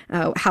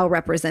how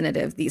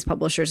representative these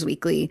Publishers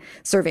Weekly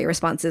survey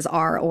responses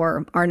are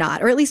or are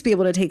not, or at least be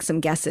able to take some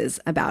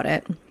guesses about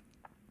it.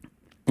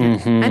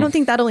 I don't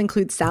think that'll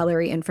include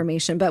salary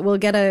information, but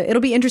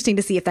it'll be interesting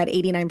to see if that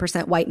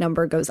 89% white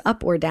number goes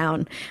up or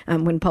down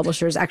when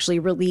publishers actually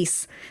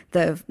release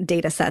the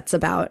data sets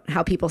about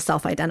how people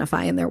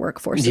self-identify in their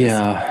workforces.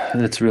 Yeah,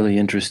 that's really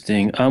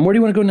interesting. Where do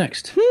you want to go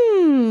next?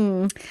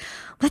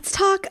 Let's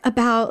talk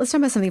about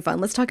something fun.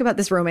 Let's talk about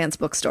this romance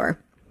bookstore.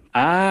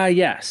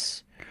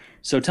 Yes.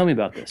 So tell me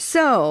about this.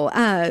 So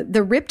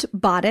the Ripped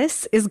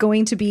Bodice is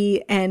going to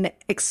be an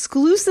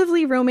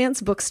exclusively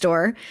romance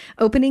bookstore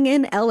opening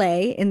in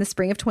LA in the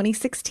spring of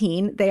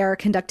 2016. They are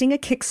conducting a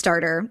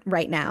Kickstarter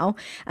right now.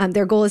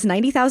 Their goal is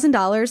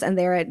 $90,000 and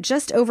they're at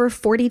just over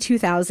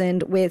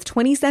 $42,000 with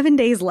 27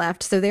 days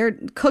left. So they're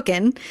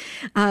cooking.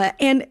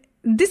 And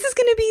this is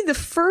going to be the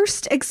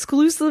first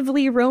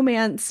exclusively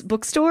romance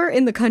bookstore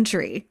in the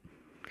country.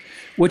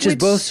 Which is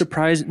both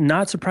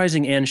not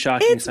surprising and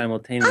shocking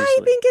simultaneously. I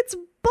think it's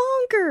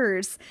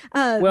bonkers.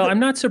 Well, I'm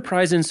not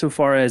surprised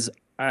insofar as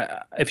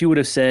if you would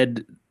have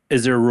said,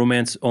 is there a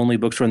romance-only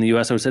bookstore in the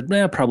U.S., I would have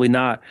said, probably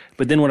not.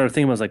 But then what I was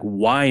thinking was like,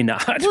 why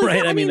not? Well,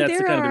 right? Yeah, I mean, that's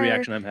the kind of the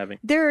reaction I'm having.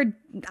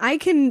 I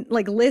can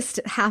list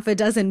half a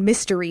dozen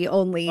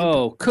mystery-only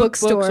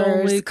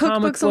bookstores,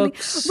 cookbooks only.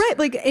 Right,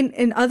 like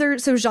in other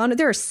genre,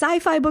 there are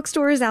sci-fi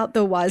bookstores out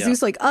the wazoo,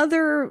 like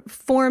other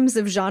forms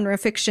of genre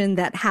fiction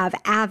that have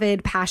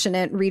avid,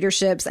 passionate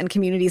readerships and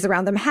communities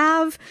around them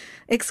have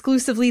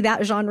exclusively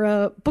that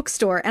genre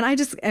bookstore. And I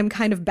just am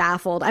kind of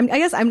baffled. I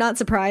guess I'm not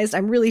surprised.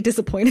 I'm really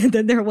disappointed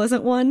that there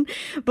wasn't one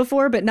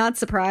before, but not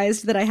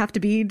surprised that I have to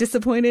be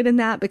disappointed in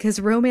that because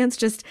romance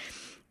just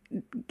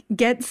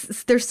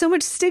there's so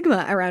much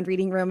stigma around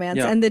reading romance,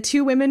 and the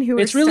two women who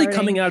it's really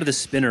coming out of the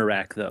spinner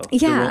rack, though.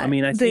 Yeah, I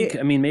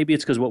mean, maybe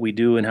it's because what we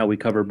do and how we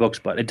cover books,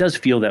 but it does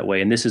feel that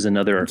way. And this is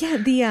another,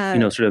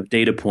 sort of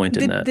data point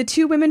in that. The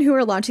two women who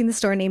are launching the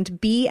store named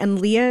Bee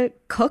and Leah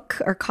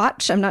Cook or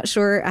Koch, I'm not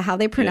sure how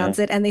they pronounce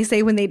it, and they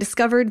say when they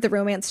discovered the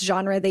romance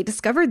genre, they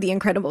discovered the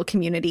incredible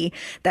community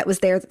that was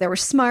there. There were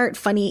smart,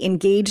 funny,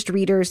 engaged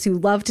readers who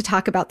love to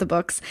talk about the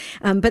books,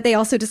 but they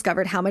also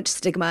discovered how much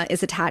stigma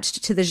is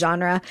attached to the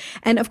genre.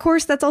 And of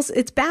course,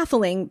 it's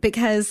baffling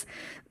because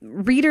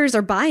readers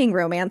are buying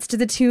romance to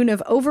the tune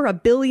of over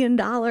 $1 billion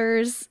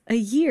a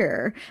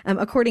year,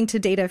 according to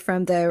data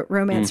from the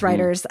Romance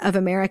Writers of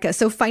America.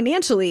 So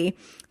financially,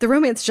 the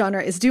romance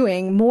genre is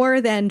doing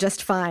more than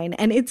just fine.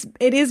 And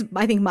it is,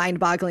 I think,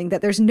 mind-boggling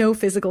that there's no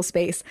physical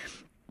space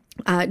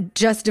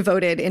just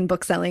devoted in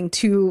bookselling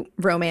to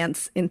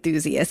romance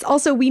enthusiasts.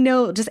 Also, we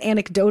know just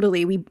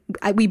anecdotally,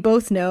 we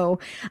both know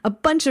a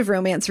bunch of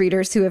romance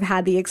readers who have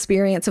had the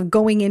experience of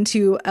going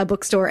into a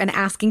bookstore and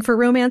asking for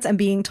romance and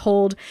being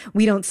told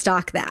we don't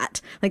stock that.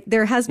 Like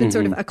there has been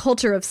sort of a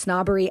culture of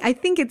snobbery. I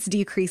think it's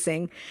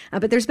decreasing,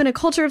 but there's been a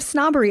culture of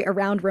snobbery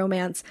around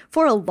romance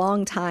for a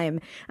long time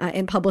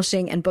in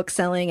publishing and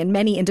bookselling, and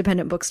many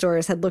independent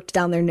bookstores had looked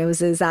down their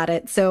noses at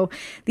it. So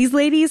these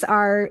ladies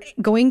are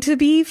going to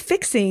be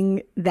fixing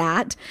doing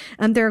that.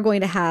 They're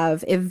going to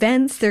have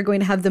events. They're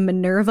going to have the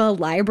Minerva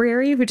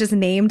Library, which is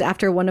named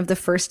after one of the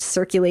first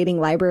circulating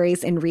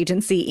libraries in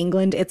Regency,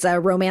 England. It's a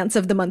Romance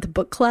of the Month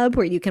book club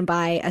where you can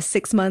buy a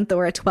 6-month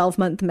or a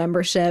 12-month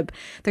membership.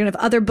 They're going to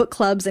have other book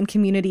clubs and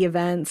community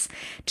events,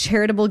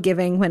 charitable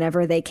giving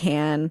whenever they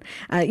can.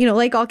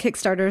 Like all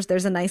Kickstarters,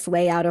 there's a nice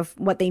layout of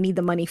what they need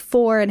the money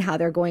for and how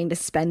they're going to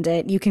spend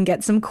it. You can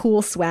get some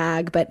cool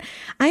swag, but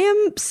I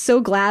am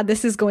so glad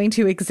this is going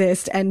to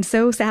exist and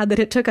so sad that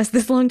it took us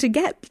this long to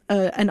get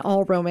an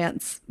all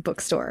romance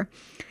bookstore.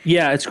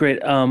 Yeah, it's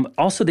great.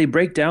 Also, they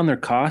break down their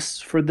costs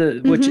for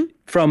which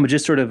from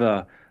just sort of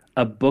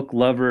a book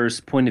lover's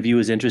point of view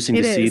is interesting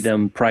to see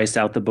them price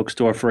out the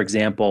bookstore. For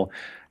example,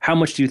 how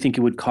much do you think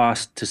it would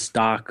cost to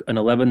stock an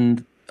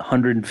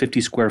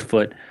 1,150 square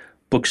foot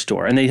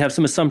bookstore? And they have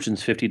some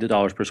assumptions: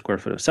 $50 per square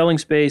foot of selling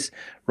space.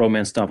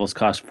 Romance novels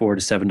cost $4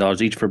 to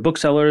 $7 each for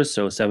booksellers,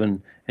 so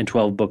 7 and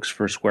 12 books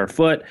per square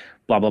foot.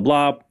 Blah blah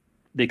blah.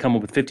 They come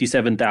up with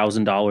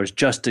 $57,000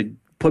 just to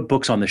put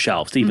books on the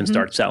shelves to even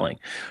start selling.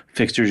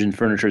 Fixtures and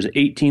furniture is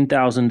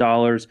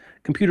 $18,000.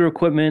 Computer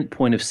equipment,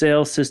 point of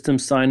sale system,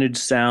 signage,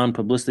 sound,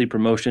 publicity,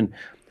 promotion,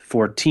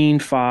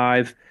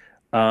 $14,500.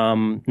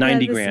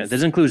 $90,000.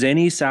 This includes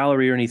any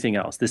salary or anything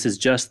else. This is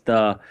just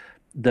the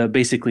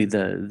basically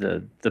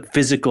the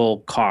physical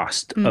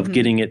cost of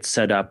getting it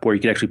set up where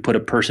you could actually put a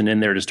person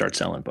in there to start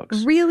selling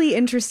books. Really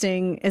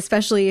interesting,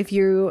 especially if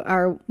you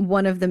are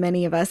one of the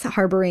many of us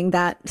harboring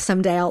that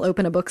someday I'll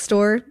open a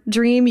bookstore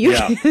dream. You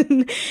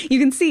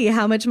can see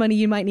how much money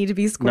you might need to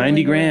be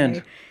squirreling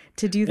 $90,000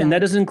 to do that. And that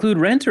doesn't include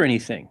rent or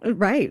anything.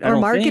 Right. Or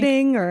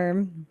marketing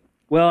or...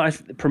 Well,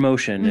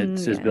 promotion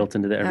is built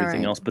into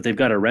everything else, but they've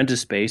got to rent a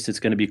space. It's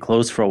going to be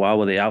closed for a while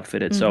while they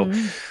outfit it. So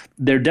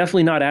they're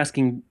definitely not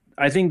asking.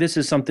 I think this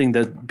is something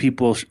that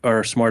people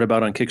are smart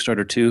about on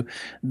Kickstarter too.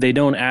 They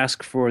don't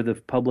ask for the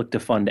public to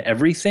fund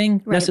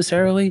everything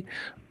necessarily,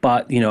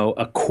 but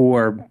a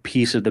core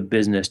piece of the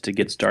business to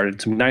get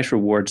started. Some nice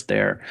rewards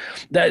there.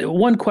 That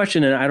one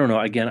question, and I don't know.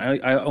 Again,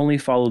 I only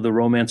follow the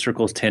romance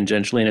circles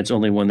tangentially, and it's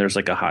only when there's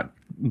like a hot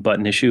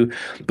button issue.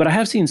 But I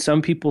have seen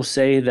some people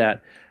say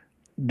that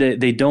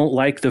they don't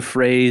like the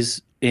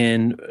phrase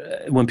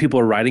when people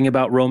are writing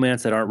about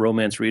romance that aren't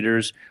romance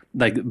readers,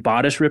 like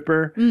bodice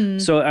ripper.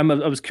 So I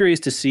was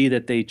curious to see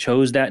that they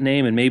chose that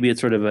name, and maybe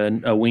it's sort of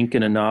a wink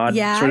and a nod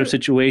sort of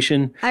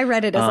situation. I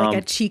read it as like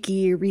a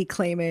cheeky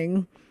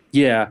reclaiming.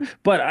 Yeah,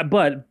 but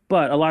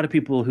a lot of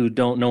people who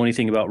don't know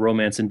anything about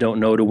romance and don't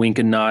know to wink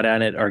and nod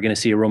at it are going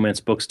to see a romance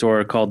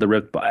bookstore called The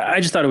Ripped. I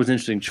just thought it was an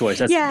interesting choice.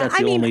 That's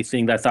the only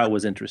thing that I thought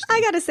was interesting. I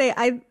got to say,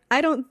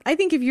 I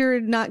think if you're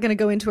not going to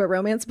go into a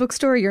romance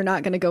bookstore, you're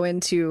not going to go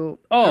into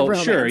a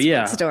romance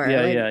bookstore.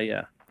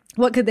 Yeah.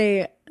 What could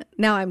they...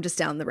 Now I'm just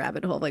down the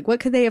rabbit hole. Like, what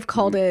could they have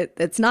called it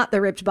that's not The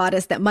Ripped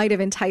Bodice that might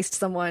have enticed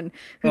someone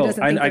who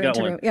doesn't think they're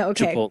into... Yeah,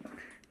 okay.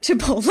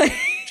 Chipotle.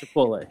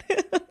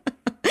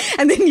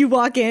 And then you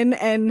walk in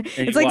and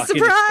it's like,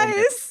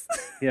 surprise.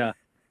 Yeah.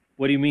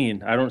 What do you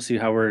mean? I don't see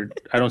how we're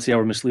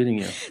misleading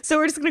you. So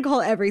we're just going to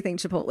call everything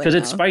Chipotle because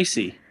it's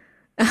spicy.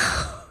 It's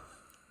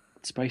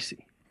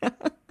spicy.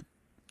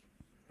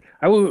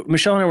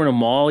 Michelle and I were in a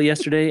mall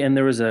yesterday, and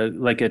there was a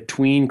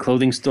tween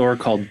clothing store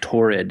called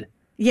Torrid.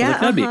 Yeah,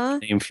 that'd be a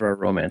good name for a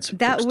romance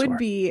That bookstore. would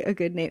be a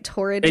good name.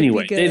 Torrid.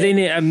 Anyway, would be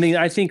good.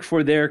 I think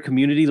for their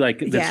community,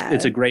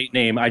 it's a great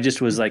name. I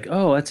just was like,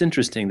 oh, that's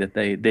interesting that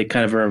they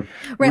kind of are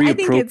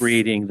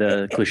reappropriating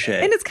the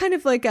cliche. And it's kind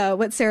of like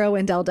what Sarah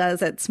Wendell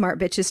does at Smart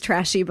Bitches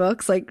Trashy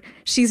Books. Like,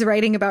 she's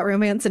writing about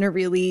romance in a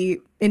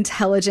really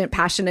intelligent,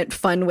 passionate,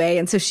 fun way,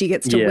 and so she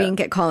gets to wink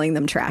at calling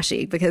them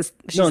trashy because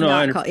she's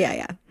not called.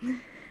 Yeah.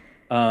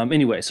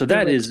 Anyway, so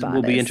that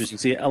will be interesting.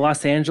 See,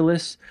 Los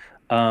Angeles.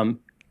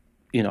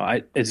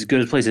 It's as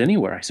good a place as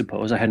anywhere, I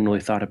suppose. I hadn't really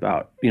thought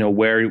about,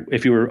 where,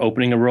 if you were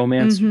opening a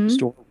romance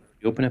store,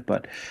 you open it,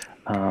 but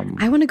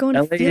I want to go on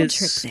a field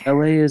trip there.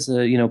 LA is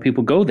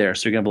people go there,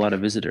 so you're gonna have a lot of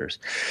visitors.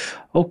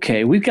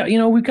 Okay, we've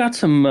got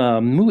some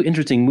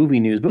interesting movie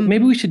news, but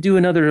maybe we should do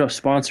another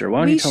sponsor. Why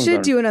don't you tell us about it?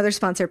 We should do another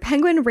sponsor.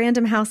 Penguin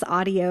Random House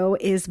Audio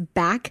is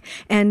back,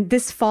 and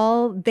this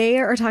fall they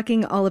are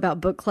talking all about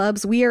book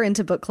clubs. We are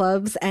into book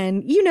clubs,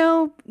 and you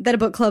know that a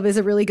book club is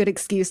a really good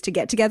excuse to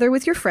get together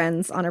with your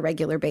friends on a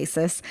regular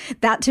basis.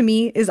 That to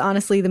me is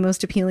honestly the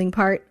most appealing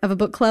part of a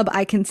book club.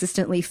 I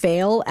consistently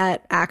fail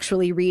at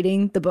actually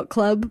reading the book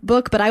club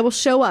book, but I will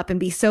show up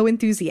and be so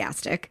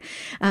enthusiastic.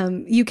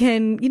 You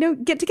can,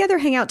 get together,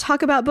 hang out,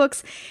 talk about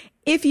books.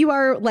 If you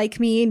are like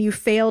me and you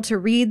fail to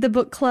read the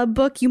book club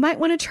book, you might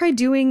want to try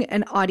doing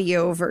an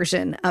audio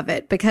version of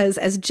it, because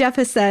as Jeff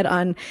has said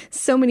on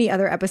so many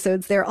other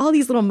episodes, there are all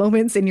these little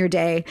moments in your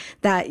day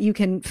that you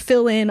can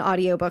fill in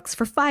audiobooks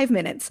for 5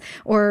 minutes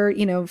or,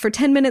 for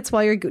 10 minutes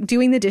while you're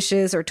doing the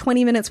dishes or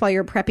 20 minutes while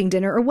you're prepping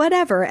dinner or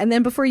whatever. And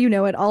then before you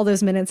know it, all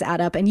those minutes add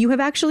up and you have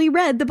actually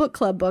read the book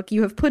club book.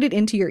 You have put it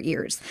into your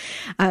ears.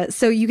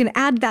 So you can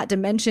add that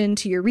dimension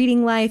to your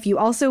reading life. You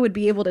also would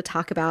be able to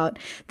talk about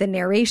the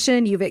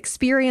narration. You've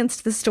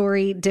experienced the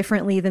story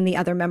differently than the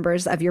other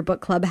members of your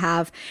book club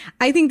have.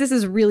 I think this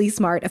is really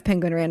smart of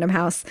Penguin Random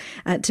House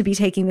to be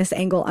taking this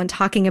angle on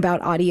talking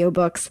about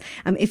audiobooks.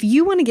 If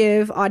you want to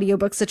give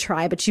audiobooks a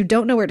try, but you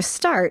don't know where to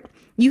start,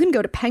 you can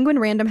go to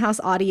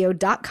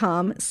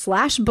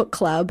penguinrandomhouseaudio.com/book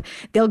club.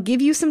 They'll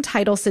give you some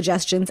title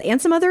suggestions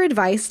and some other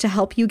advice to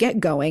help you get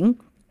going.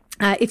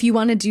 If you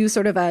want to do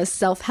sort of a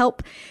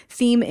self-help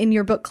theme in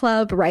your book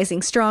club,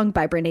 Rising Strong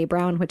by Brené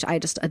Brown, which I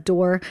just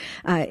adore,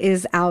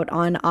 is out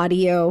on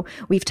audio.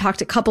 We've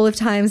talked a couple of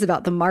times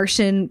about The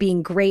Martian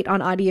being great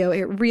on audio.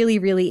 It really,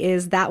 really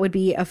is. That would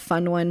be a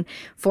fun one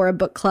for a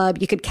book club.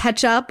 You could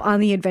catch up on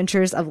the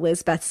adventures of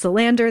Lisbeth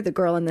Salander. The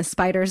Girl in the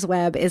Spider's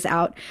Web is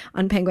out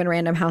on Penguin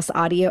Random House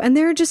Audio. And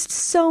there are just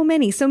so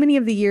many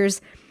of the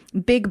year's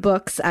big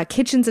books.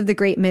 Kitchens of the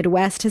Great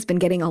Midwest has been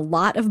getting a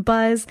lot of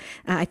buzz.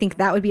 I think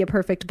that would be a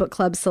perfect book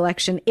club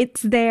selection.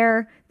 It's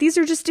there. These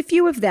are just a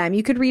few of them.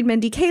 You could read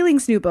Mindy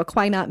Kaling's new book,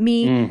 Why Not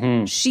Me?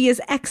 Mm-hmm. She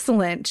is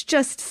excellent,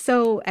 just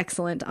so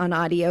excellent on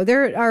audio.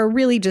 There are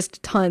really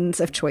just tons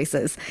of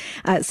choices.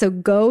 So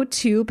go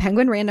to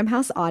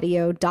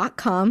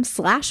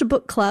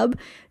penguinrandomhouseaudio.com/book club.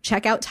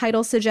 Check out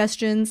title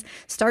suggestions,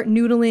 start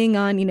noodling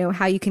on,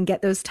 how you can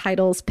get those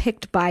titles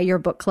picked by your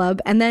book club,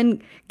 and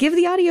then give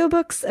the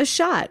audiobooks a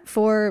shot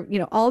for,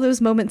 all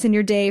those moments in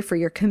your day, for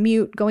your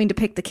commute, going to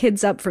pick the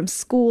kids up from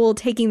school,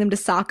 taking them to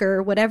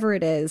soccer, whatever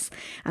it is.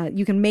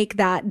 You can make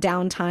that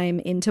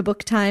downtime into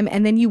book time,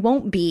 and then you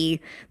won't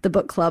be the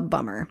book club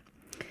bummer.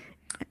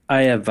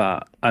 I have,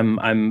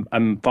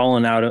 I'm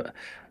falling out.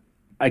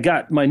 I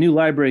got my new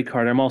library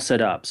card. I'm all set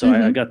up. So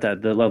I got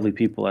that. The lovely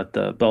people at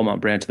the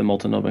Belmont branch of the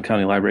Multnomah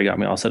County Library got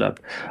me all set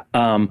up.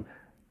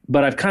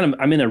 But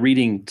I'm in a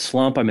reading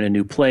slump. I'm in a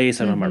new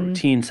place. I don't have my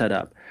routine set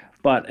up.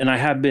 And I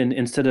have been,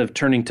 instead of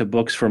turning to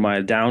books for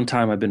my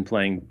downtime, I've been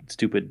playing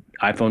stupid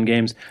iPhone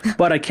games.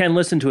 But I can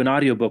listen to an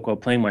audiobook while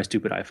playing my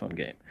stupid iPhone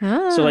game.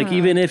 So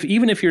even if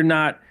you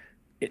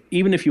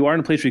are in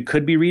a place where you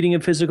could be reading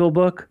a physical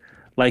book,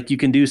 you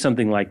can do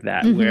something like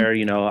that where,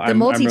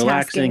 I'm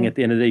relaxing at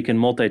the end of the day, you can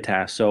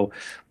multitask. So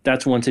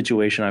that's one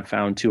situation I've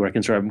found too, where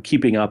I'm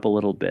keeping up a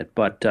little bit.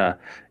 But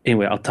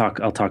anyway, I'll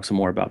talk some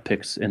more about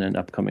picks in an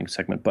upcoming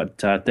segment. But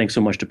thanks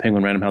so much to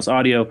Penguin Random House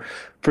Audio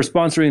for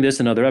sponsoring this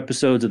and other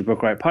episodes of the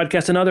Book Riot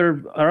Podcast and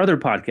our other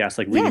podcasts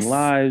like Reading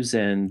Lives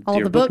and All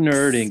Dear Book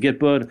Nerd and Get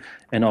Book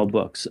and All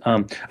Books.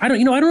 I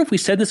don't know if we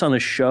said this on the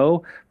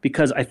show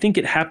because I think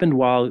it happened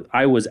while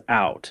I was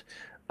out.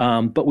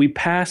 But we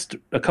passed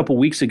a couple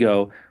weeks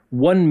ago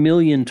 1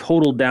 million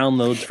total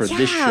downloads for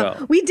this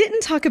show. We didn't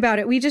talk about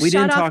it. We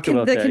shot off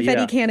the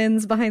confetti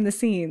cannons behind the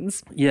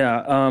scenes.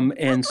 Yeah.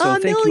 And so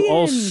thank you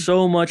all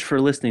so much for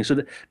listening.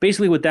 So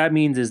basically what that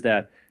means is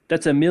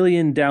that's 1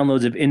 million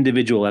downloads of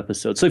individual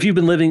episodes. So if you've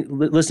been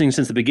listening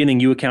since the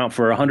beginning, you account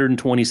for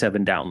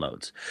 127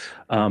 downloads,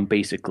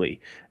 basically.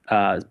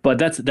 But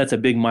that's a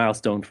big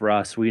milestone for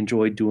us. We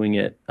enjoyed doing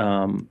it.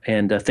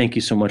 And thank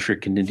you so much for your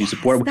continued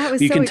support. That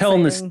was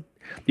exciting.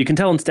 You can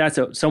tell in stats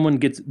that someone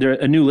they're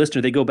a new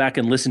listener, they go back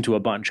and listen to a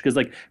bunch because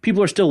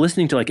people are still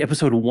listening to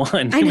episode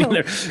 1. I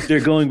mean, they're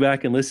going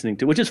back and listening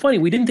to, which is funny.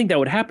 We didn't think that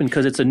would happen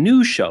because it's a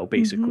news show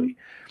basically.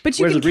 But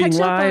you can catch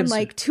up on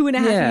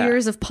 2.5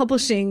 years of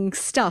publishing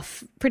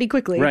stuff pretty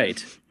quickly.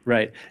 Right.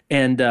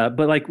 And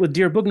but with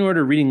Dear Book Nerd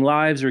or Reading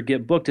Lives or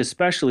Get Booked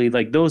especially,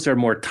 those are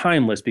more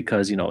timeless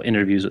because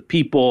interviews with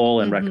people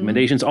and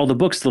recommendations. All the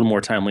books a little more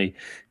timely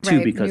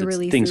too because it's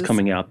things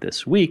coming out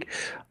this week.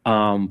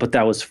 But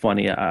that was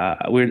funny.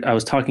 I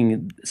was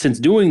talking, since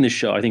doing this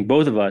show, I think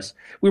both of us,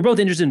 we were both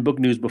interested in book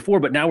news before,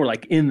 but now we're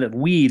in the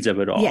weeds of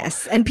it all.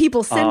 Yes, and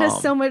people send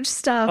us so much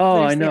stuff.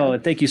 Oh, I know.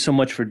 And thank you so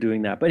much for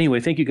doing that. But anyway,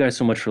 thank you guys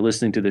so much for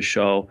listening to the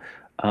show.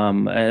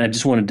 And I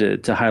just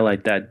wanted to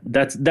highlight that.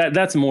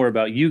 That's more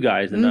about you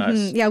guys than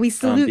us. Yeah, we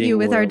salute you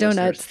with our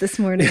donuts this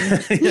morning.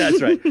 Yeah,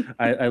 that's right.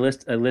 I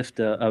lift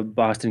a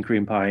Boston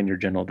cream pie in your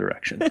general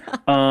direction.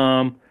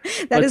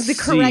 That is the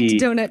correct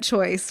donut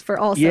choice for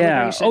all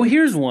celebrations. Oh,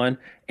 here's one.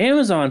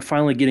 Amazon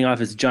finally getting off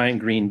its giant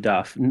green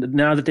duff.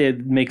 Now that they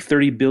make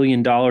 $30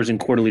 billion in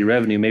quarterly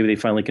revenue, maybe they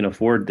finally can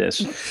afford this.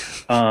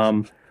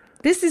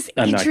 This is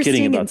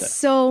interesting in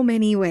so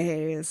many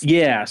ways.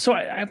 Yeah. So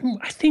I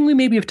think we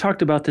maybe have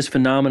talked about this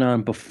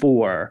phenomenon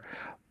before,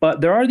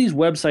 but there are these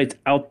websites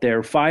out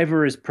there.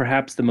 Fiverr is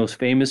perhaps the most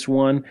famous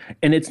one.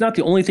 And it's not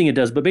the only thing it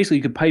does, but basically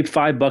you could pay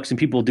 $5 and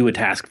people will do a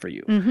task for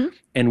you.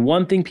 And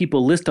one thing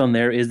people list on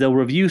there is they'll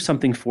review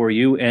something for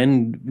you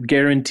and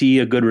guarantee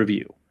a good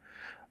review.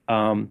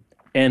 And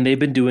they've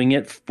been doing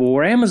it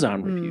for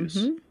Amazon reviews.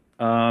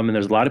 And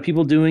there's a lot of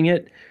people doing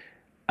it.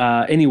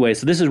 Anyway,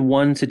 so this is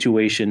one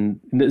situation.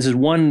 This is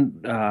one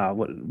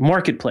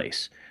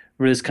marketplace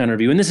for this kind of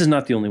review, and this is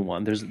not the only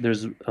one.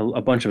 There's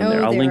a bunch of them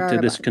there. I'll link to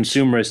this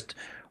consumerist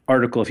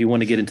article if you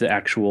want to get into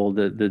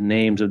the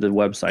names of the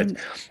websites.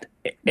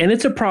 And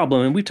it's a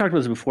problem, and we've talked about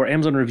this before.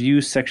 Amazon review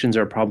sections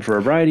are a problem for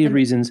a variety of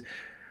reasons.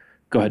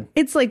 Go ahead.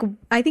 It's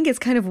I think it's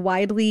kind of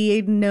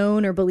widely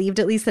known or believed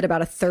at least that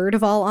about 1/3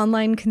 of all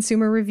online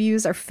consumer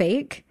reviews are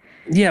fake.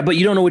 Yeah, but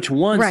you don't know which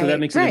one, so that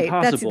makes it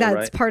impossible.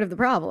 That's part of the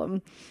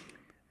problem.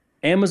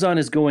 Amazon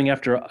is going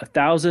after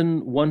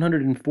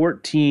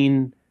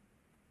 1,114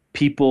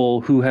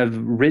 people who have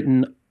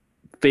written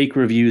fake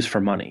reviews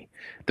for money.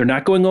 They're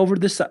not going over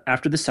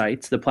after the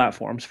sites, the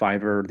platforms,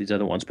 Fiverr, these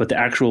other ones, but the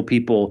actual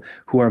people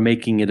who are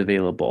making it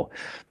available.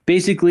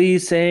 Basically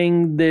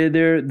saying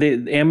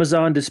the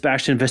Amazon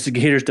dispatched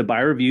investigators to buy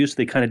reviews.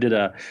 They kind of did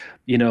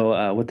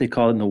what they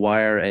call it in The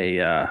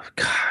Wire,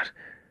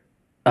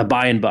 a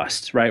buy and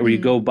bust, right? Where you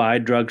go buy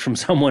drugs from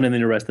someone and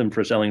then arrest them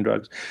for selling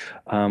drugs,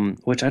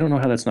 which I don't know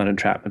how that's not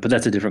entrapment, but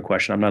that's a different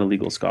question. I'm not a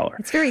legal scholar.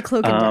 It's very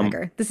cloak and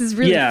dagger. This is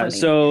really funny.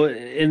 So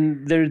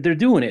and they're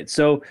doing it.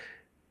 So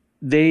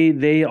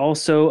they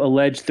also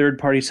allege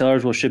third-party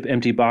sellers will ship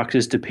empty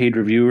boxes to paid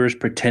reviewers,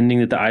 pretending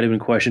that the item in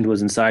question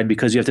was inside,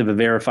 because you have to have a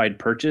verified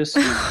purchase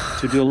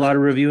to do a lot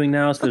of reviewing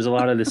now. So there's a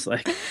lot of this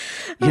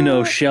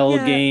shell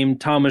game,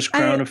 Thomas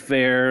Crown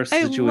affair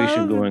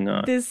situation going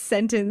on. This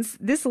sentence,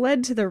 this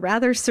led to the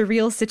rather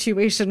surreal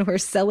situation where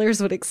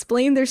sellers would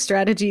explain their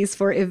strategies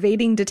for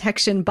evading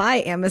detection by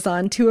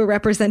Amazon to a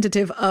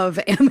representative of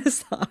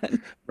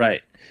Amazon.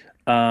 Right.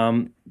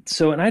 And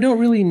I don't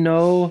really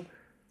know.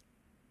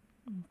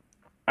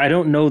 I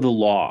don't know the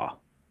law,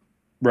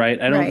 right?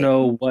 I don't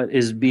know what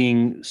is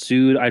being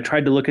sued. I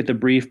tried to look at the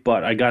brief,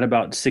 but I got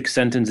about 6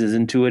 sentences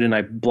into it and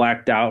I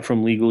blacked out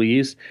from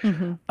legalese.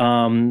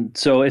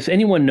 So if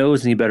anyone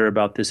knows any better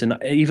about this, and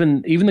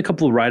even the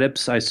couple of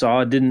write-ups I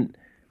saw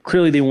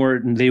they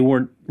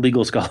weren't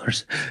legal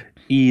scholars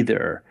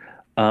either.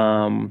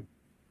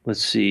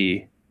 Let's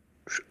see.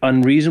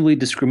 Unreasonably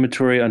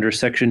discriminatory under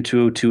Section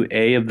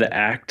 202A of the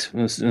Act.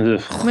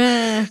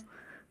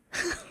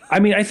 I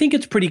mean, I think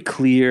it's pretty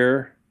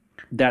clear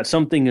that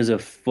something is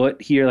afoot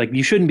here. Like,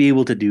 you shouldn't be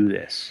able to do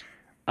this.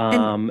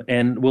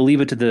 And we'll leave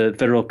it to the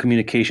Federal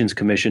Communications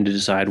Commission to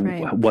decide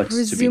what's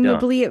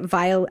Presumably to be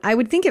done. I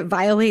would think it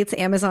violates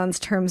Amazon's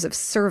terms of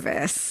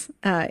service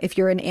if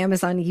you're an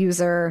Amazon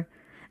user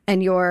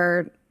and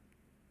you're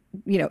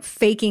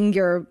faking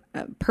your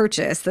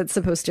purchase that's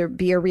supposed to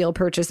be a real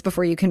purchase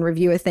before you can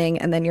review a thing,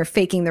 and then you're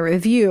faking the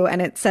review.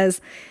 And it says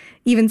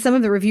even some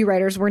of the review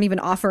writers weren't even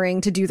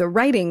offering to do the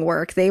writing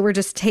work. They were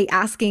just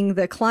asking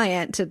the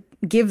client to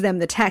give them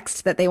the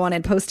text that they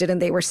wanted posted,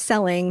 and they were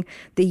selling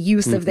the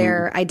use of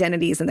their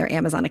identities and their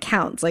Amazon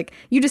accounts. Like,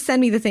 you just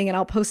send me the thing and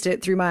I'll post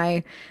it through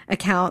my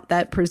account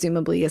that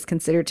presumably is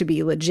considered to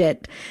be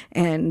legit,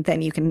 and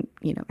then you can,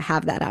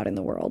 have that out in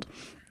the world.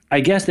 I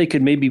guess they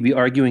could maybe be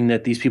arguing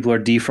that these people are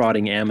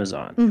defrauding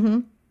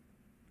Amazon.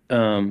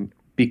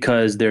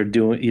 Because they're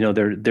doing,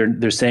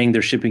 they're saying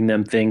they're shipping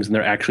them things and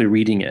they're actually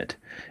reading it.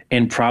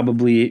 And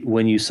probably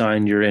when you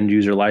signed your end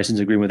user license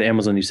agreement with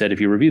Amazon, you said,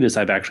 if you review this,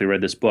 I've actually read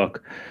this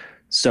book.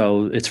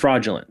 So it's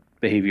fraudulent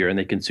behavior, and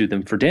they can sue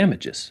them for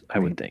damages, I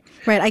would think.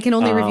 Right. I can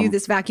only review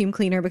this vacuum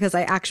cleaner because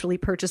I actually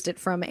purchased it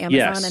from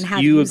Amazon and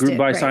have you used agree it.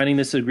 By signing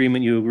this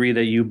agreement, you agree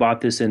that you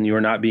bought this and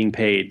you're not being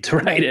paid to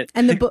write it.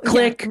 And the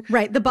click.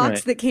 The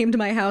box that came to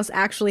my house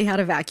actually had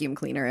a vacuum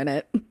cleaner in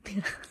it.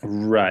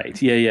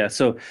 Right. Yeah.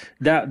 So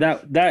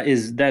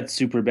that's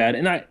super bad.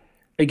 And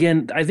I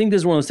think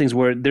this is one of those things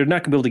where they're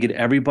not going to be able to get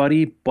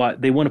everybody,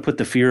 but they want to put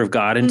the fear of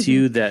God into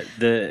you that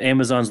the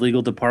Amazon's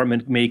legal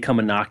department may come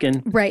a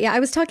knocking. Right. Yeah.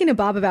 I was talking to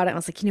Bob about it. And I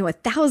was like,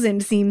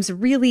 1,000 seems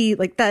really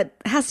like that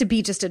has to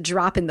be just a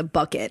drop in the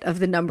bucket of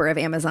the number of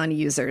Amazon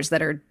users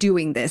that are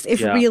doing this.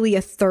 If really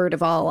a third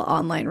of all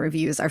online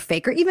reviews are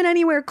fake, or even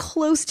anywhere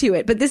close to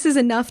it. But this is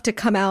enough to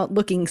come out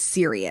looking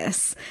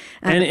serious.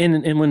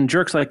 And when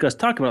jerks like us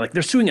talk about it, like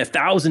they're suing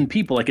 1,000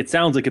 people, like it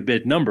sounds like a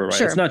big number, right?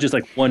 Sure. It's not just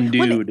like one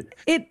dude.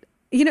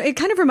 It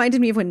kind of reminded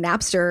me of when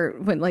Napster,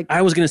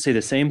 I was going to say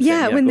the same thing.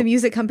 Yeah, when the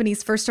music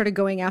companies first started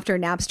going after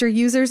Napster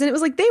users, and it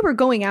was like they were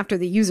going after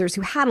the users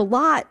who had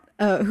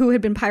who had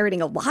been pirating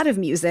a lot of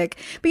music.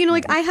 But,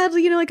 I had,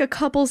 a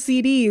couple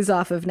CDs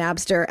off of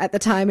Napster at the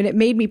time, and it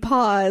made me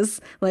pause,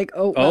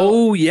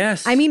 oh,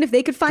 yes. I mean, if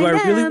they could find them.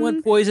 Do I really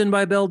want Poison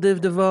by Belle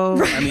Div DeVoe?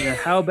 Right. I mean,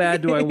 how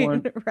bad do I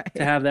want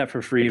to have that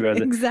for free?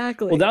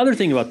 Exactly. Well, the other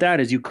thing about that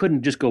is you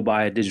couldn't just go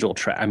buy a digital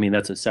track. I mean,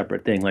 that's a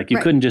separate thing. Like, you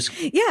couldn't just,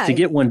 to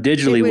get one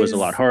digitally was a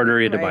lot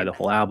harder. You had to buy the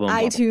whole album.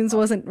 iTunes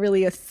wasn't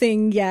really a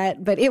thing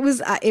yet, but it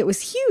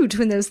was huge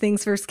when those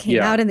things first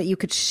came out, and that you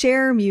could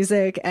share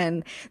music.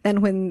 And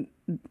then when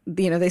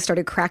they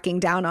started cracking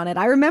down on it,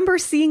 I remember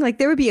seeing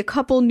there would be a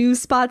couple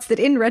news spots that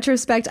in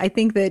retrospect, I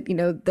think that,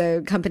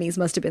 the companies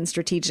must have been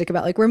strategic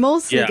about we're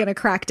mostly going to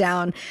crack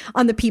down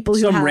on the people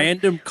who have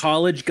random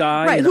college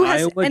guy in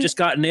Iowa just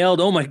got nailed.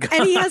 Oh my God.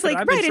 And he has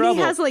and he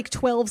has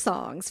 12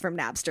 songs from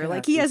Napster.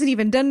 Yeah, he hasn't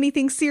even done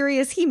anything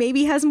serious. He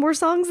maybe has more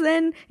songs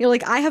than,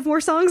 I have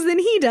more songs than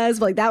he does.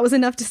 But that was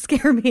enough to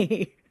scare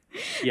me.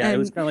 Yeah, it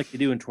was kind of like you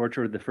do in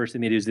torture. The first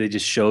thing they do is they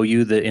just show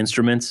you the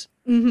instruments.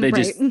 They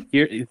just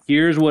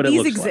here's what These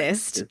it looks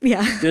exist. like.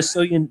 Yeah, just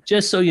so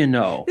you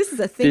know, this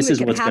is a thing. This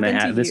is what's going to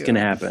happen. This can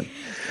happen.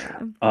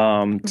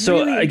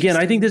 So really again,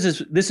 I think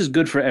this is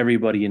good for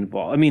everybody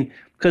involved. I mean,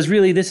 because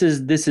really, this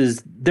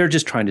is they're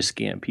just trying to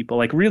scam people.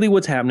 Really,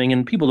 what's happening,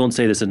 and people don't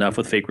say this enough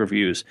with fake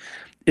reviews,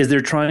 is they're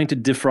trying to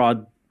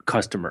defraud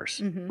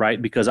customers,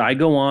 right? Because I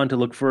go on to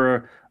look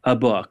for a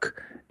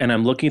book and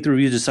I'm looking at the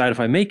reviews to decide if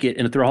I make it.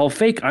 And if they're all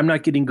fake, I'm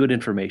not getting good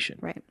information.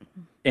 Right.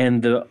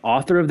 And the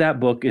author of that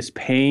book is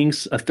paying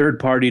a third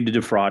party to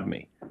defraud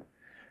me.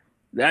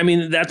 I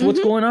mean, that's what's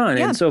going on.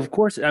 Yeah. And so, of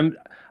course, I'm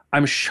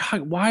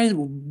shocked.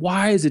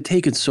 Why is it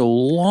taking so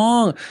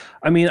long?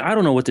 I mean, I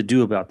don't know what to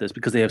do about this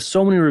because they have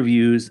so many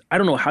reviews. I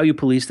don't know how you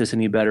police this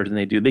any better than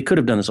they do. They could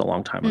have done this a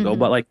long time ago.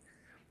 But like,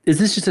 is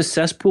this just a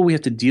cesspool we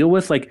have to deal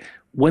with? Like,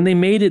 when they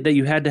made it that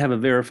you had to have a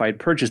verified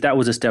purchase, that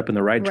was a step in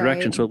the right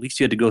direction. So at least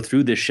you had to go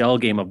through this shell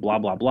game of blah,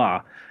 blah,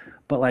 blah.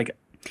 But like,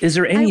 is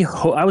there any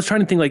hope? I was trying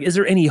to think, like, is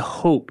there any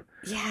hope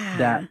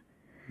that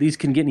these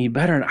can get any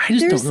better? And I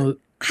just don't know.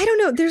 I don't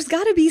know. There's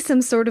got to be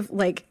some sort of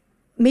like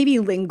maybe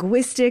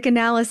linguistic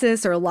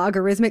analysis or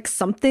logarithmic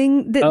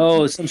something that.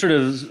 Oh, some sort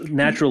of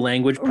natural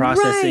language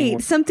processing.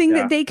 Right. Something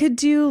that they could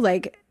do.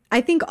 Like,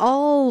 I think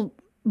all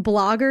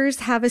bloggers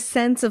have a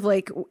sense of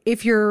like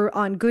if you're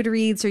on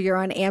Goodreads or you're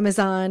on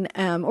Amazon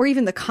or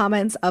even the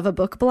comments of a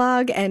book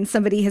blog and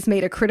somebody has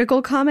made a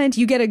critical comment,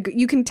 you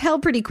can tell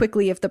pretty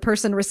quickly if the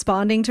person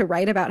responding to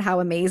write about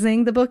how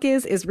amazing the book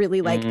is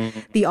really like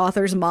the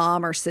author's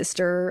mom or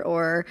sister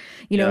or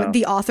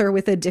the author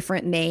with a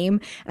different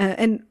name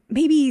and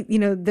maybe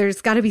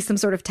there's got to be some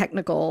sort of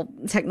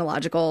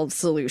technological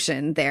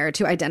solution there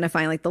to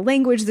identifying like the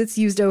language that's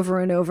used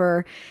over and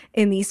over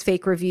in these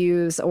fake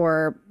reviews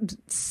or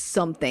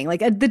something like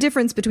the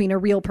difference between a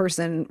real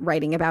person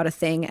writing about a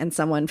thing and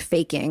someone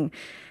faking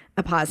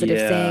a positive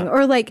thing.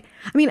 Or like,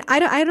 I mean,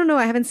 I don't know.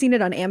 I haven't seen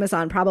it on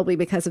Amazon probably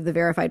because of the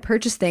verified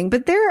purchase thing,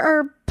 but there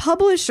are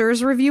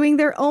publishers reviewing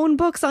their own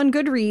books on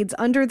Goodreads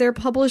under their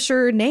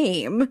publisher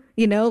name,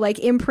 like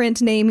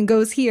imprint name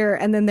goes here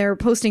and then they're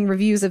posting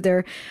reviews of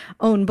their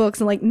own books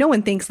and like no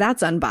one thinks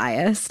that's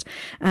unbiased.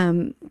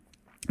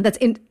 That's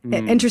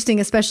interesting,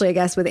 especially, I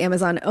guess, with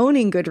Amazon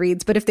owning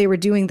Goodreads. But if they were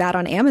doing that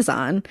on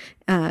Amazon,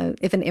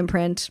 if an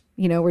imprint,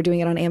 were doing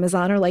it on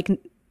Amazon or like,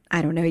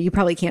 I don't know, you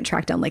probably can't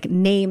track down like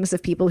names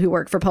of people who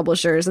work for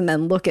publishers and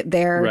then look at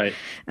their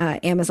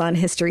Amazon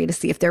history to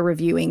see if they're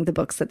reviewing the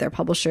books that their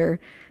publisher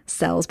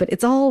sells. But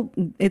it's a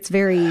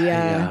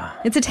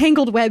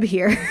tangled web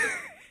here.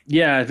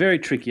 Yeah, very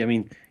tricky. I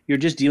mean, you're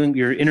just dealing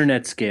your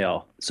internet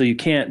scale. So you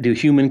can't do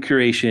human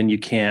curation. You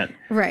can't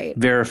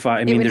verify.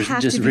 I mean, there's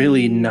just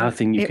really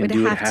nothing you can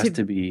do. It has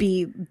to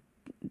be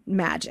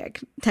magic,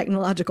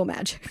 technological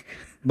magic.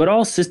 But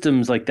all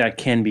systems like that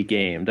can be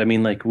gamed. I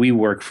mean, like we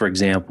work, for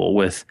example,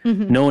 with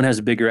no one has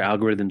bigger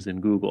algorithms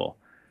than Google.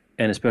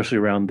 And especially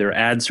around their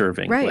ad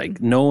serving. Right.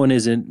 Like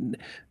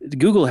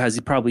Google has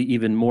probably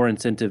even more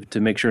incentive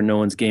to make sure no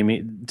one's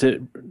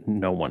to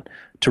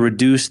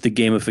reduce the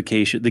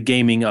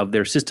gaming of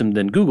their system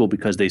than Google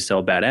because they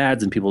sell bad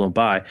ads and people don't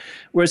buy.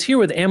 Whereas here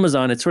with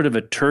Amazon, it's sort of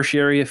a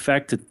tertiary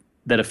effect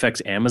that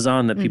affects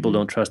Amazon that people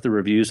don't trust the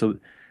reviews. So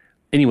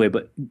anyway,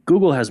 but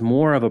Google has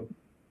more of a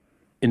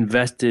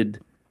invested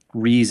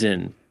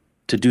reason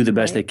to do the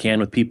best they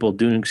can with people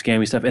doing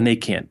scammy stuff, and they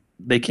can't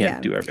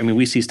do it. I mean,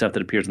 we see stuff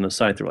that appears on the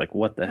site. They're like,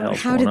 what the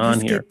hell's going on here? How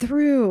did this get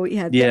through?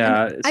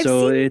 Yeah.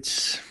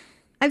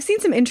 I've seen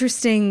some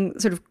interesting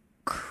sort of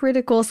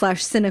critical /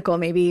 cynical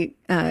maybe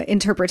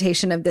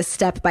interpretation of this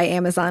step by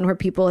Amazon where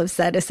people have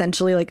said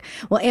essentially like,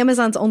 well,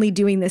 Amazon's only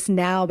doing this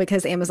now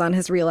because Amazon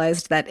has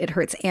realized that it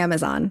hurts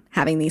Amazon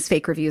having these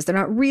fake reviews. They're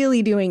not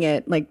really doing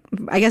it like,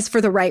 I guess,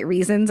 for the right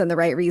reasons, and the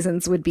right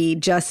reasons would be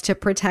just to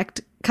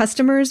protect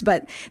customers.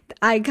 But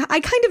I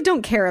kind of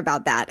don't care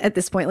about that at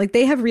this point. Like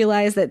they have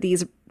realized that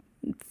these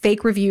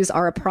fake reviews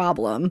are a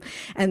problem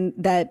and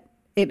that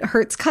it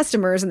hurts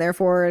customers and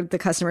therefore the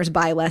customers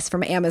buy less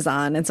from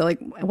Amazon. And so like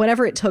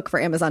whatever it took for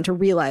Amazon to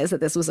realize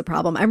that this was a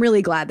problem, I'm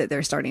really glad that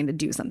they're starting to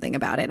do something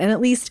about it and at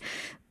least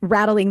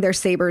rattling their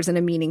sabers in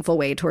a meaningful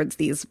way towards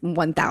these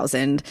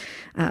 1,000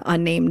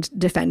 unnamed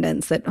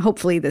defendants that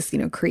hopefully this,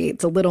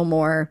 creates a little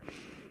more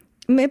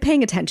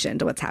paying attention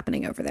to what's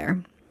happening over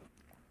there.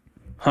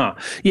 Huh.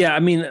 Yeah.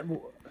 I mean,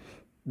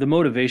 the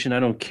motivation,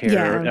 I don't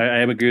care. Yeah. I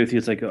agree with you.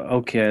 It's like,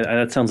 okay,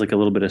 that sounds like a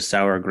little bit of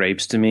sour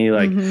grapes to me.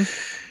 Like,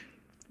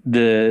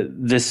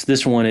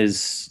 this one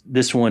is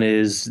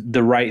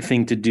the right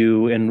thing to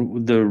do,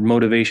 and the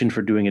motivation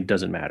for doing it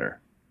doesn't matter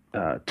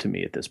to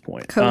me at this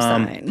point.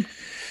 Cosign.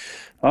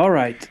 All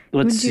right,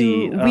 let's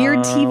see. Weird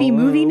TV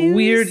movie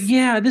news.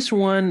 This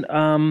one.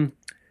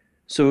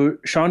 So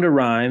Shonda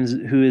Rhimes,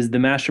 who is the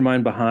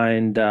mastermind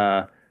behind,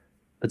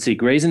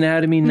 Grey's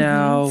Anatomy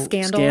now,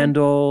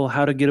 Scandal,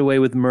 How to Get Away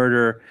with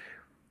Murder.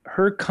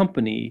 Her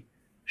company,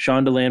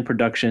 Shondaland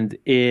Productions,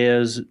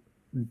 is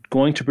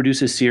going to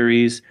produce a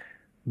series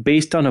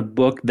based on a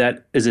book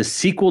that is a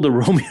sequel to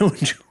Romeo and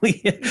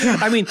Juliet. Yeah.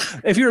 I mean,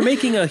 if you're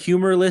making a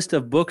humor list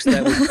of books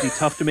that would be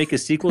tough to make a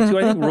sequel to,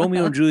 I think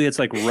Romeo and Juliet's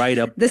like right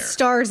up there. The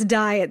stars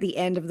die at the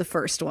end of the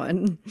first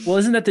one. Well,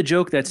 isn't that the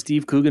joke, that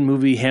Steve Coogan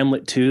movie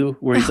Hamlet 2,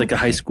 where he's like a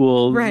high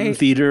school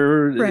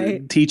theater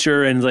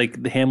teacher and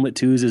like the Hamlet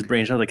 2 is his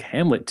brainchild, like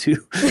Hamlet 2,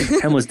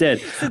 Hamlet's dead.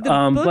 So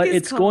but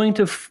it's going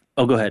to...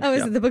 go ahead.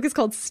 The book is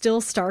called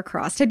Still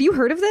Star-Crossed. Had you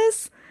heard of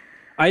this?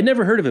 I'd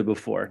never heard of it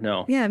before,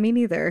 no. Yeah, me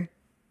neither.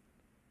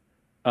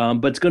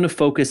 but it's going to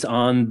focus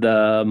on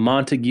the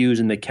Montagues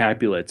and the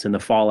Capulets and the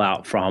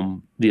fallout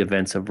from the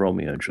events of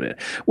Romeo and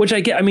Juliet. Which I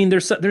get. I mean,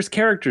 there's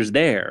characters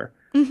there.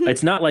 Mm-hmm.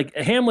 It's not like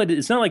Hamlet.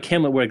 It's not like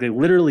Hamlet where like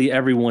literally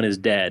everyone is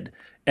dead.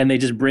 And they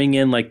just bring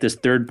in like this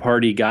third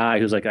party guy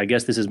who's like, I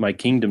guess this is my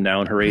kingdom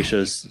now. And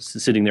Horatia's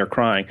sitting there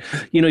crying.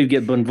 You know, you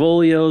get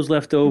Benvolio's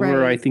left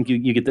over. Right. I think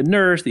you get the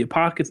nurse, the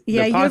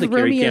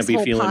apothecary can't be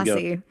feeling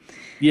good.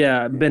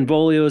 Yeah,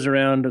 Benvolio's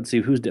around. Let's see,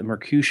 who's dead?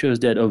 Mercutio's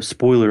dead. Oh,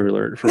 spoiler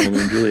alert for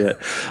Romeo and Juliet.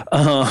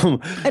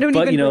 I don't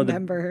even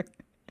remember.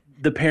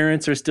 The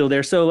parents are still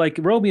there. So like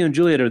Romeo and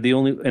Juliet are the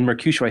only, and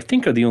Mercutio, I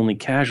think, are the only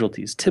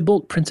casualties.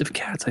 Tybalt, Prince of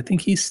Cats, I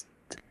think I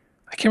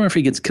can't remember if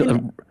he gets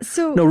killed.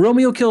 No,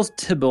 Romeo kills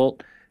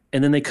Tybalt.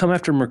 And then they come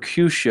after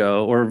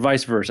Mercutio, or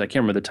vice versa. I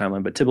can't remember the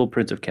timeline, but Tybalt,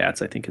 Prince of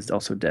Cats, I think, is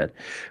also dead.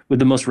 With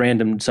the most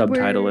random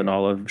subtitle in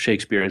all of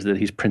Shakespeare is that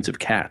he's Prince of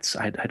Cats.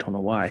 I don't know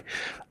why.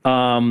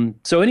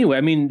 So anyway,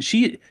 I mean,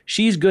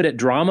 she's good at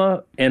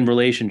drama and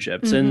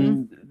relationships,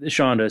 and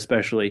Shonda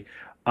especially.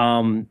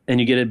 And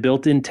you get a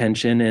built-in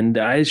tension, and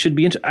I should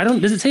be.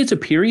 Does it say it's a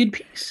period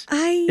piece?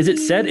 Is it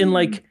set in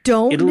like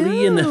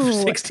Italy in the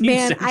 16th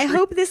century? I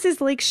hope this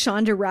is like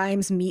Shonda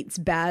Rhimes meets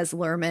Baz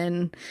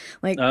Luhrmann,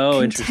 like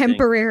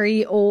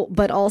contemporary old,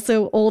 but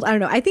also old. I don't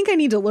know. I think I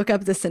need to look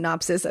up the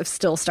synopsis of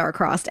Still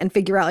Star-Crossed and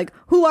figure out like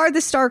who are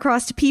the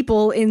star-crossed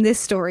people in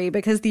this story,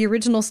 because the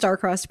original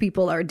star-crossed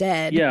people are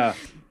dead. Yeah,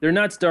 they're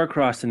not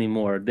star-crossed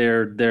anymore. They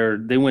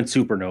went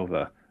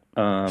supernova.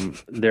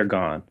 They're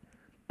gone.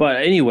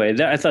 But anyway,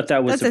 I thought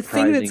that was that's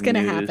surprising a thing that's going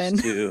to happen.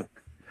 Too.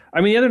 I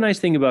mean, the other nice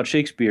thing about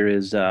Shakespeare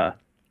is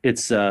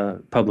it's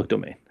public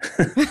domain,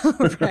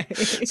 right.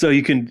 So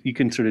you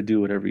can sort of do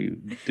whatever you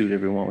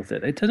want with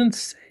it. It doesn't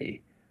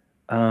say.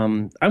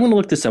 I'm going to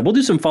look this up. We'll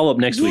do some follow up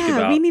next week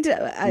about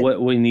what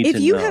we need to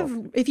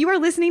know. If you are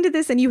listening to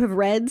this and you have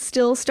read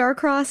Still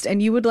Star-Crossed and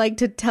you would like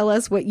to tell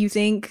us what you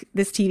think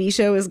this TV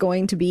show is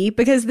going to be,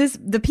 because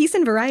the piece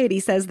in Variety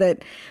says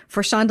that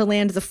for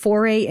Shondaland, the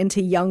foray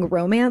into young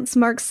romance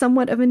marks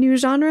somewhat of a new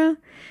genre.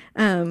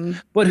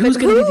 But who's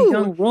going to be the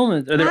young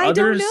romance? Are there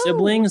other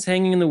siblings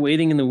hanging in the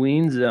waiting in the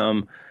wings?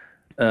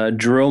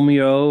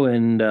 Dromio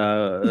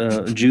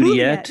and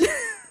Juliet?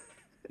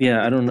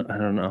 Yeah, I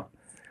don't know.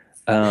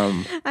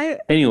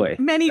 Anyway,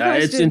 many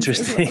questions. It's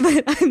interesting.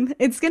 But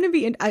it's going to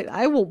be.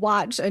 I will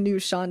watch a new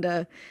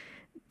Shonda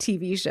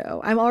TV show.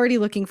 I'm already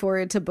looking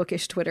forward to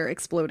Bookish Twitter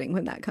exploding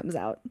when that comes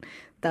out.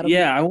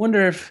 I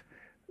wonder if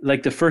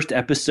like the first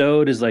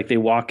episode is like they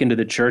walk into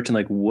the church and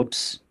like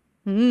whoops,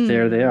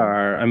 there they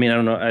are. I mean, I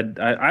don't know.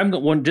 I'm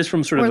one just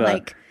from sort of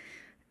like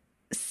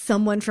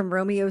someone from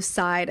Romeo's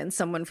side and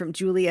someone from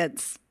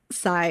Juliet's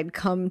side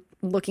come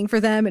looking for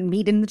them and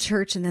meet in the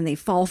church, and then they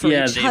fall for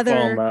each other.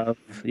 Fall in love.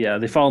 Yeah,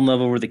 they fall in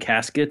love over the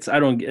caskets.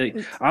 I'm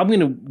going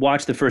to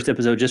watch the first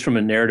episode just from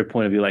a narrative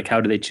point of view, like how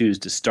do they choose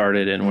to start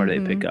it and where do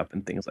they pick up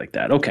and things like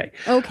that. Okay.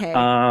 We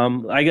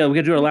got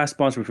to do our last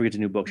sponsor before we get to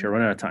new books. We're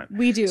running out of time.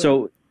 We do.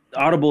 So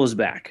Audible is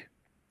back.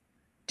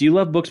 Do you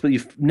love books but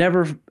you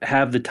never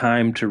have the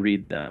time to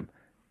read them?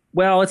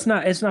 Well, it's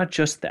not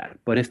just that.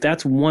 But if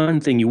that's one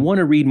thing, you want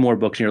to read more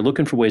books and you're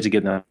looking for ways to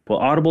get them, well,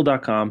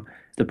 audible.com is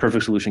the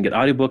perfect solution. Get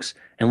audiobooks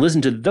and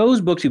listen to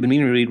those books you've been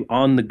meaning to read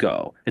on the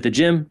go. At the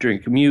gym, during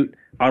a commute,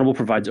 Audible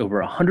provides over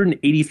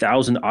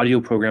 180,000 audio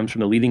programs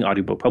from the leading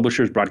audiobook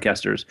publishers,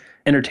 broadcasters,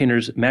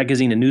 entertainers,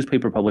 magazine and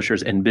newspaper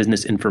publishers, and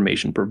business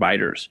information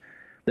providers.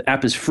 The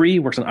app is free,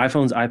 works on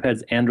iPhones,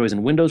 iPads, Androids,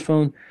 and Windows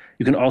Phone.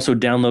 You can also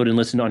download and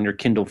listen on your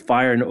Kindle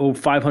Fire and over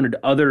 500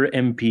 other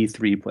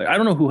MP3 players. I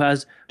don't know who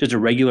has just a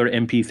regular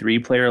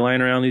MP3 player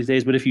lying around these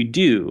days, but if you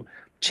do,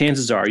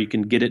 chances are you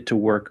can get it to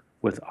work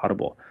with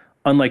Audible.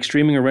 Unlike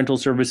streaming or rental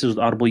services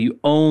with Audible, you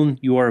own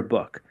your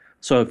book.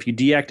 So if you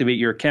deactivate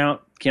your account,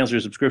 cancel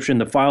your subscription,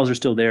 the files are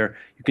still there.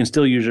 You can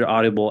still use your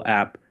Audible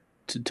app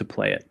to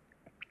play it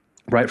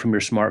right from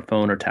your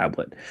smartphone or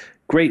tablet.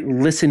 Great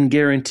listen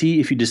guarantee.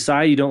 If you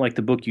decide you don't like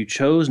the book you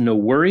chose, no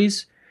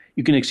worries.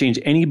 You can exchange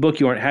any book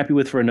you aren't happy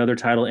with for another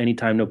title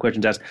anytime, no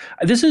questions asked.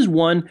 This is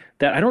one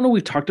that I don't know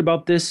we've talked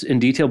about this in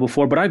detail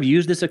before, but I've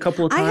used this a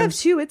couple of times. I have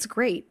too. It's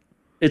great.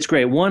 It's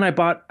great. One, I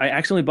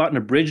accidentally bought an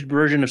abridged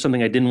version of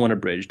something I didn't want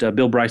abridged.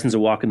 Bill Bryson's A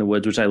Walk in the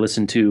Woods, which I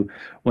listened to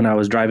when I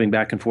was driving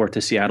back and forth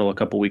to Seattle a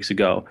couple weeks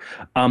ago.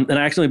 And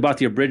I accidentally bought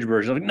the abridged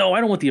version. I was like, no, I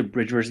don't want the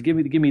abridged version. Give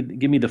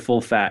me the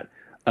full fat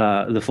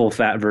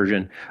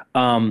version.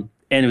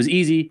 And it was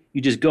easy.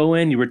 You just go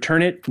in, you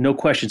return it, no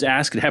questions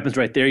asked. It happens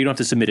right there. You don't have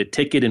to submit a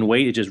ticket and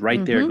wait. It's just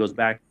right there. It goes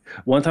back.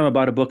 One time I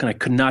bought a book and I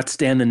could not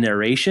stand the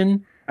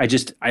narration.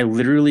 I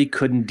literally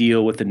couldn't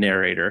deal with the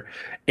narrator.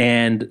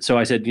 And so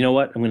I said, you know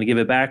what? I'm going to give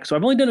it back. So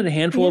I've only done it a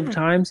handful of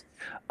times.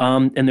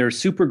 And they're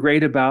super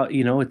great about,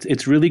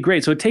 it's really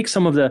great. So it takes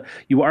some of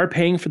you are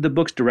paying for the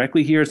books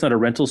directly here. It's not a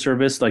rental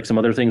service like some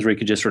other things where you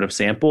could just sort of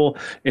sample.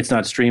 It's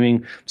not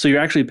streaming. So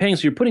you're actually paying.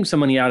 So you're putting some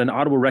money out, and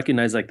Audible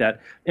recognizes like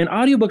that. And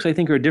audiobooks, I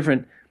think, are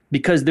different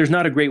because there's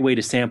not a great way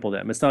to sample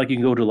them. It's not like you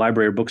can go to a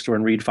library or bookstore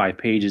and read 5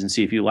 pages and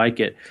see if you like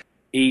it.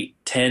 8,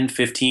 10,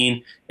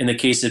 15. In the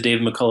case of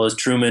David McCullough's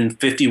Truman,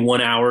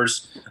 51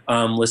 hours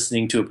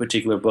listening to a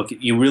particular book.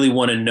 You really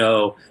want to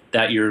know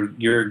that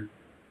you're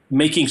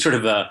making sort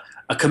of a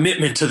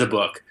commitment to the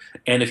book.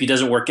 And if he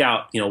doesn't work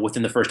out,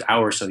 within the first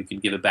hour or so, you can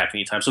give it back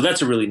anytime. So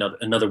that's a really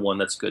another one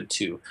that's good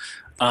too.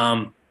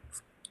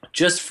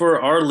 Just for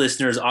our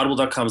listeners,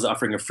 Audible.com is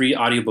offering a free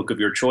audiobook of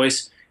your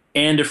choice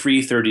and a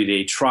free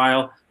 30-day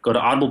trial. Go to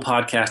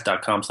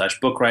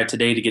audiblepodcast.com/bookriot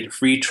today to get a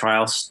free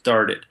trial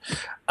started.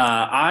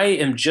 I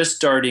am just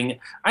starting.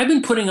 I've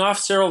been putting off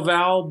Sarah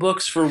Vowell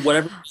books for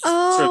whatever.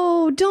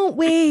 Oh, don't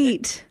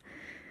wait.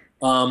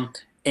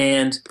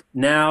 And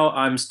now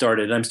I'm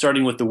started. I'm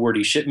starting with The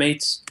Wordy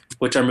Shipmates,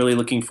 which I'm really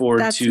looking forward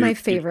to. That's my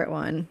favorite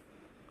one.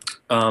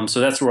 So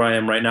that's where I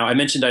am right now. I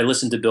mentioned I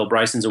listened to Bill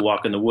Bryson's A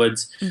Walk in the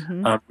Woods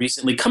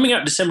recently. Coming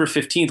out December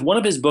 15th, one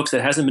of his books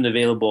that hasn't been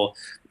available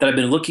that I've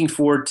been looking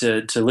forward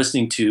to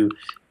listening to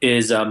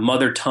is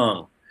Mother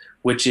Tongue,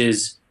 which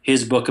is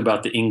his book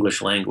about the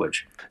English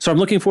language. So I'm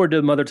looking forward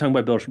to Mother Tongue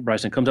by Bill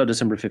Bryson. Comes out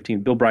December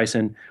 15th. Bill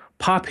Bryson,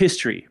 pop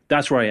history.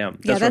 That's where I am.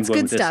 That's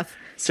good stuff.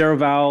 Sarah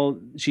Vowell,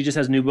 she just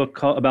has a new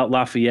book about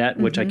Lafayette,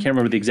 which I can't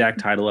remember the exact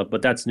title of,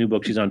 but that's a new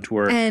book. She's on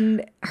tour.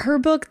 And her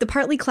book, The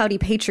Partly Cloudy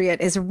Patriot,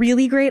 is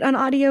really great on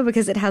audio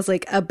because it has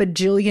like a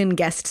bajillion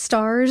guest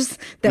stars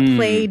that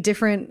play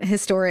different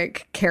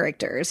historic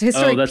characters,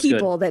 historic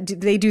people good.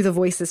 they do the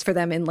voices for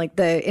them in like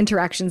the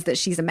interactions that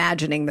she's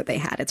imagining that they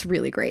had. It's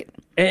really great.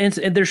 And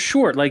they're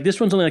short. Like this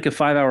one's only like a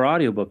 5-hour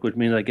audiobook, which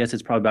means I guess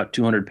it's probably about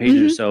 200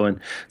 pages or so. And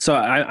so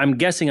I'm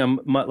guessing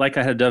like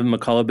I had a Devin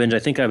McCullough binge. I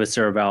think I have a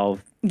Sarah Vowell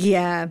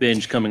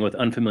binge coming with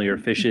Unfamiliar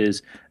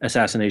Fishes,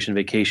 Assassination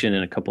Vacation,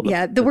 and a couple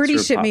of The Wordy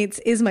Shipmates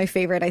is my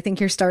favorite. I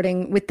think you're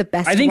starting with the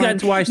best one. I think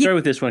that's why I started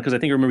with this one, because I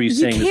think I remember you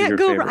saying this is your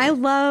favorite. I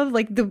love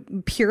like the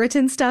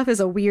Puritan stuff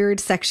is a weird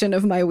section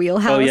of my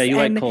wheelhouse. Oh yeah, you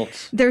like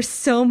cults. There's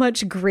so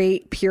much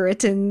great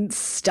Puritan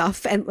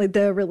stuff, and like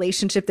the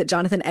relationship that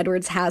Jonathan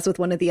Edwards has with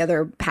one of the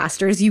other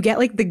pastors. You get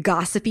like the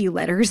gossipy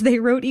letters they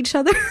wrote each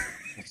other.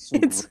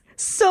 It's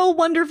so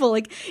wonderful.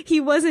 Like he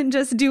wasn't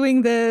just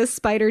doing the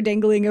spider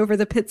dangling over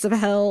the pits of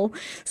hell,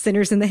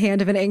 sinners in the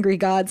hand of an angry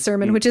God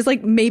sermon, which is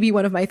like maybe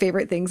one of my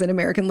favorite things in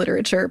American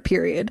literature,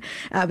 period.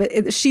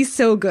 But she's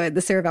so good.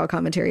 The Sarah Vowell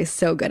commentary is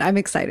so good. I'm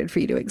excited for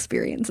you to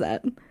experience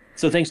that.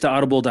 So thanks to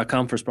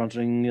Audible.com for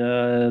sponsoring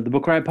the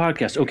Book Riot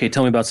podcast. Okay,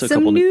 tell me about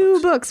some new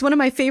books. One of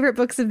my favorite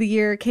books of the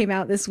year came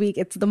out this week.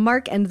 It's The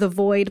Mark and the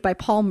Void by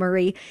Paul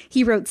Murray.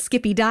 He wrote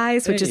Skippy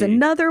Dies, which is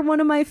another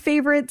one of my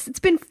favorites. It's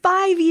been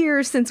 5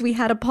 years since we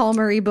had a Paul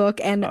Murray book,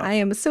 and I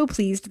am so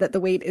pleased that the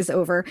wait is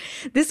over.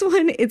 This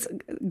one, it's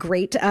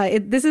great.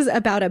 This is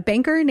about a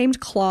banker named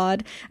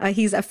Claude.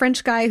 He's a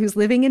French guy who's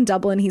living in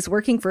Dublin. He's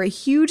working for a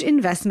huge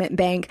investment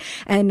bank,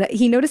 and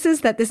he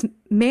notices that this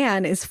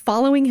man is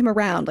following him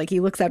around. Like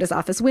he looks out his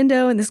office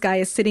window and this guy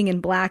is sitting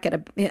in black at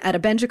a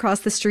bench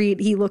across the street.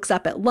 He looks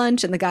up at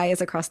lunch and the guy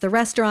is across the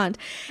restaurant,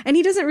 and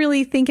he doesn't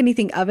really think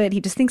anything of it. He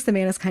just thinks the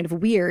man is kind of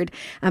weird.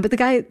 But the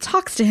guy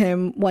talks to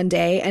him one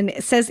day and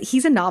says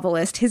he's a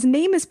novelist. His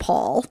name is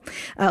Paul,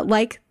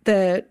 like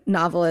the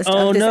novelist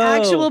of this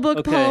actual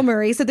book, Paul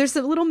Murray. So there's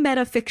a little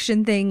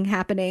metafiction thing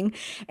happening.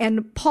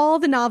 And Paul,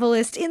 the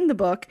novelist in the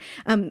book,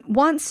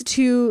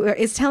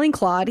 is telling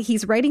Claude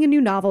he's writing a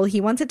new novel.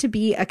 He wants it to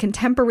be a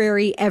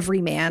contemporary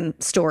everyman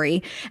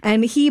story.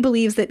 And he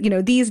believes that,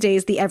 these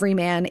days the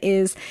everyman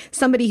is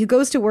somebody who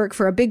goes to work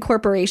for a big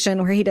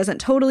corporation where he doesn't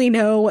totally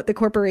know what the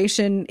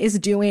corporation is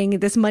doing.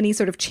 This money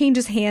sort of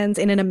changes hands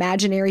in an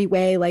imaginary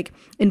way, like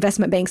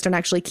investment banks don't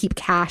actually keep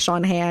cash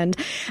on hand.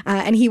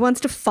 And he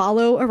wants to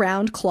follow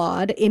around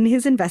Claude in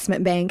his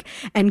investment bank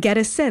and get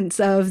a sense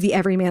of the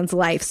everyman's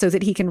life so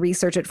that he can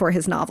research it for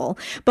his novel.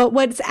 But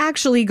what's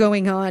actually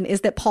going on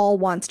is that Paul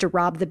wants to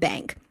rob the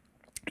bank.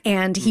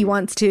 And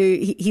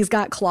he's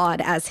got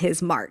Claude as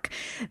his mark.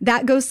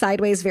 That goes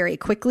sideways very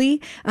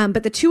quickly.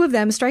 But the two of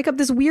them strike up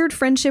this weird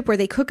friendship where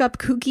they cook up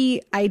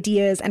kooky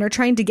ideas and are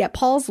trying to get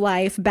Paul's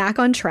life back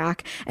on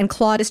track. And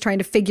Claude is trying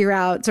to figure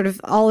out sort of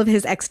all of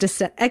his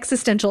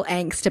existential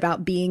angst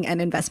about being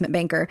an investment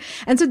banker.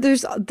 And so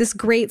there's this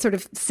great sort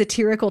of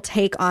satirical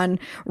take on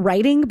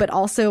writing, but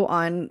also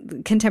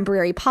on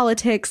contemporary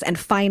politics and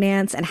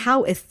finance and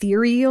how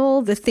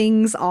ethereal the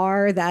things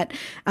are that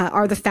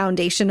are the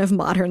foundation of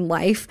modern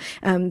life.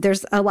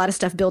 There's a lot of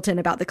stuff built in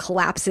about the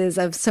collapses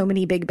of so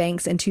many big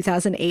banks in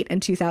 2008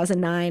 and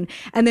 2009,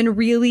 and then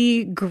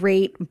really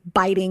great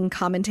biting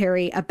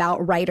commentary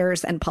about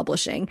writers and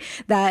publishing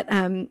that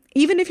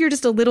even if you're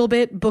just a little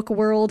bit book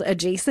world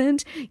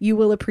adjacent, you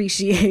will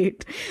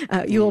appreciate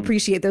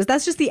those.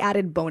 That's just the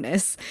added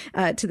bonus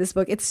to this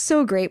book. It's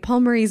so great.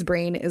 Paul Murray's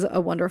brain is a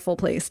wonderful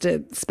place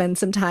to spend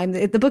some time.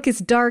 The book is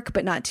dark,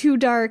 but not too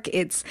dark.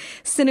 It's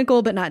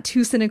cynical, but not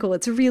too cynical.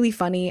 It's really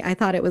funny. I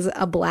thought it was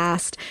a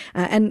blast.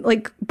 And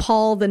like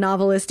Paul, the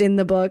novelist in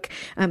the book,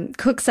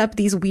 cooks up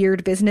these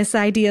weird business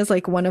ideas.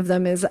 Like one of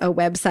them is a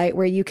website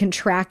where you can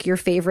track your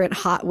favorite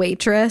hot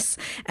waitress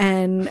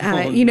and,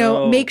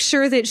 make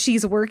sure that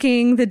she's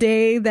working the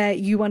day that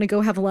you want to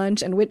go have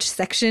lunch and which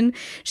section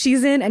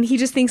she's in. And he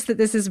just thinks that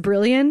this is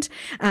brilliant.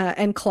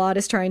 And Claude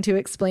is trying to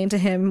explain to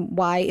him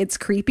why it's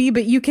creepy.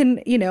 But you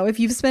can, if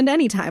you've spent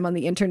any time on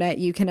the internet,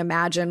 you can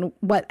imagine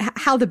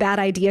how the bad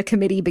idea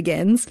committee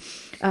begins.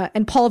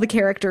 And Paul, the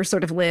character,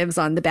 sort of lives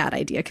on the bad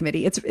idea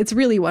committee. It's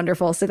really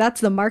wonderful. So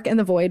that's The Mark and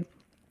the Void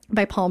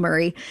by Paul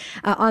Murray.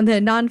 On the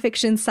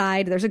nonfiction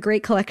side, there's a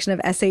great collection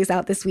of essays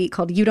out this week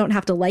called You Don't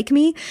Have to Like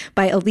Me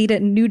by Alida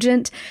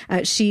Nugent.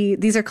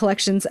 These are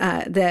collections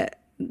that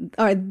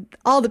are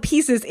all the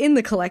pieces in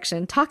the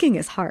collection, talking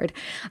is hard,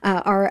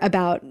 are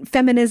about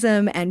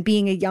feminism and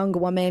being a young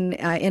woman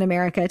in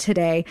America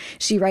today.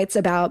 She writes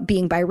about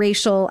being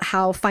biracial,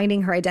 how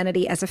finding her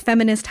identity as a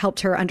feminist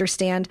helped her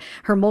understand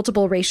her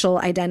multiple racial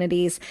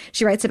identities.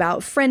 She writes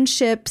about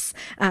friendships.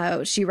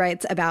 She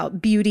writes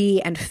about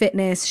beauty and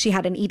fitness. She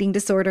had an eating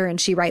disorder,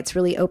 and she writes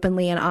really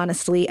openly and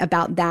honestly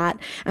about that.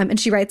 And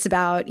she writes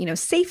about,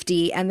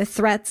 safety and the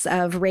threats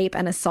of rape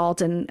and assault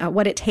and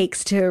what it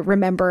takes to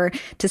remember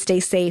to stay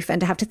safe and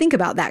to have to think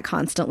about that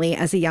constantly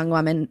as a young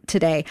woman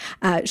today.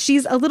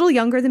 She's a little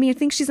younger than me. I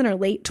think she's in her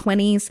late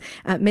 20s,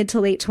 mid to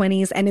late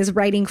 20s, and is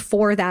writing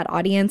for that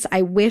audience.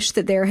 I wish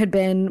that there had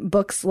been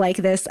books like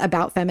this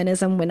about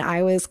feminism when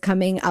I was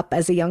coming up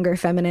as a younger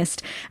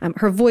feminist.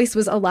 Her voice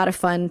was a lot of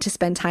fun to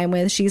spend time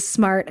with. She's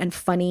smart and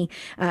funny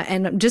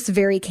and just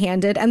very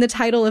candid. And the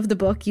title of the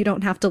book, You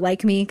Don't Have to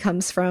Like Me,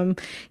 comes from,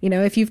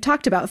 if you've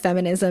talked about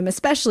feminism,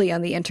 especially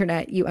on the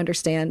internet, you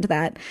understand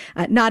that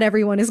not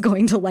everyone is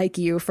going to like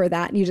you for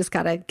that. And you just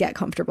got to get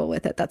comfortable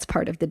with it. That's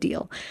part of the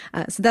deal.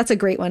 So that's a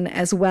great one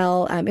as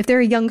well. If there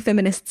are young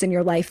feminists in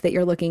your life that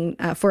you're looking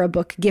for a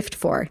book gift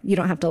for, You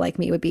Don't Have to Like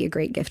Me would be a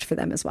great gift for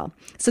them as well.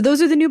 So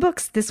those are the new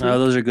books this week.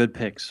 Those are good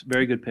picks.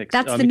 Very good picks.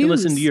 That's the you news. can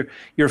listen to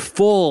your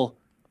full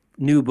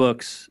new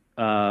books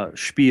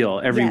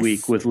spiel every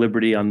week with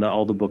Liberty on the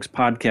All the Books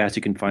podcast.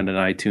 You can find it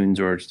on iTunes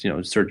or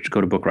go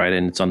to Book Riot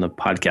and it's on the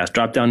podcast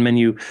drop down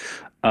menu.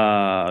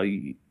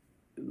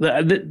 Go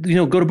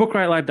to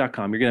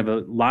bookriotlive.com. You're going to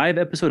have a live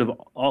episode of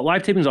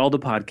live tapings of all the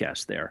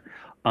podcasts there.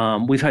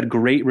 We've had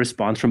great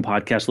response from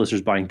podcast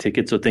listeners buying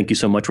tickets, so thank you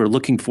so much. We're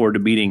looking forward to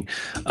meeting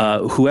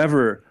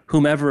whomever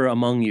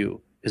among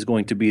you is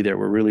going to be there.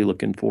 We're really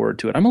looking forward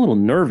to it. I'm a little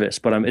nervous,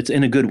 but it's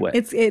in a good way.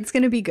 It's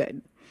going to be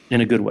good.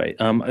 In a good way.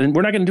 And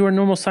we're not going to do our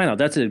normal sign out.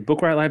 That's it.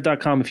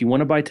 BookRiotLive.com. If you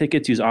want to buy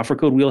tickets, use offer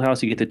code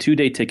Wheelhouse. You get the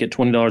 2-day ticket,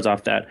 $20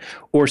 off that,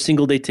 or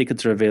single day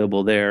tickets are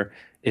available there.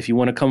 If you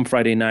want to come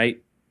Friday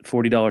night,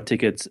 $40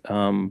 tickets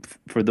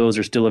for those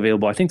are still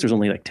available. I think there's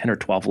only like 10 or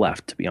 12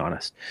 left, to be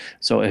honest.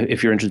 So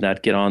if you're interested in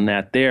that, get on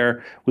that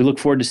there. We look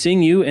forward to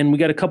seeing you, and we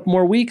got a couple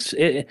more weeks.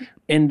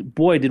 And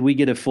boy, did we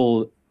get a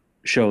full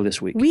show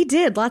this week. We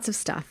did. Lots of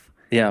stuff.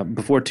 Yeah,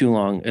 before too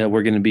long,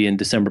 we're going to be in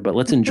December, but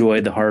let's enjoy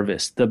the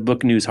harvest, the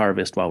book news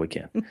harvest while we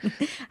can.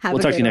 We'll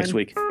talk to you next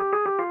week.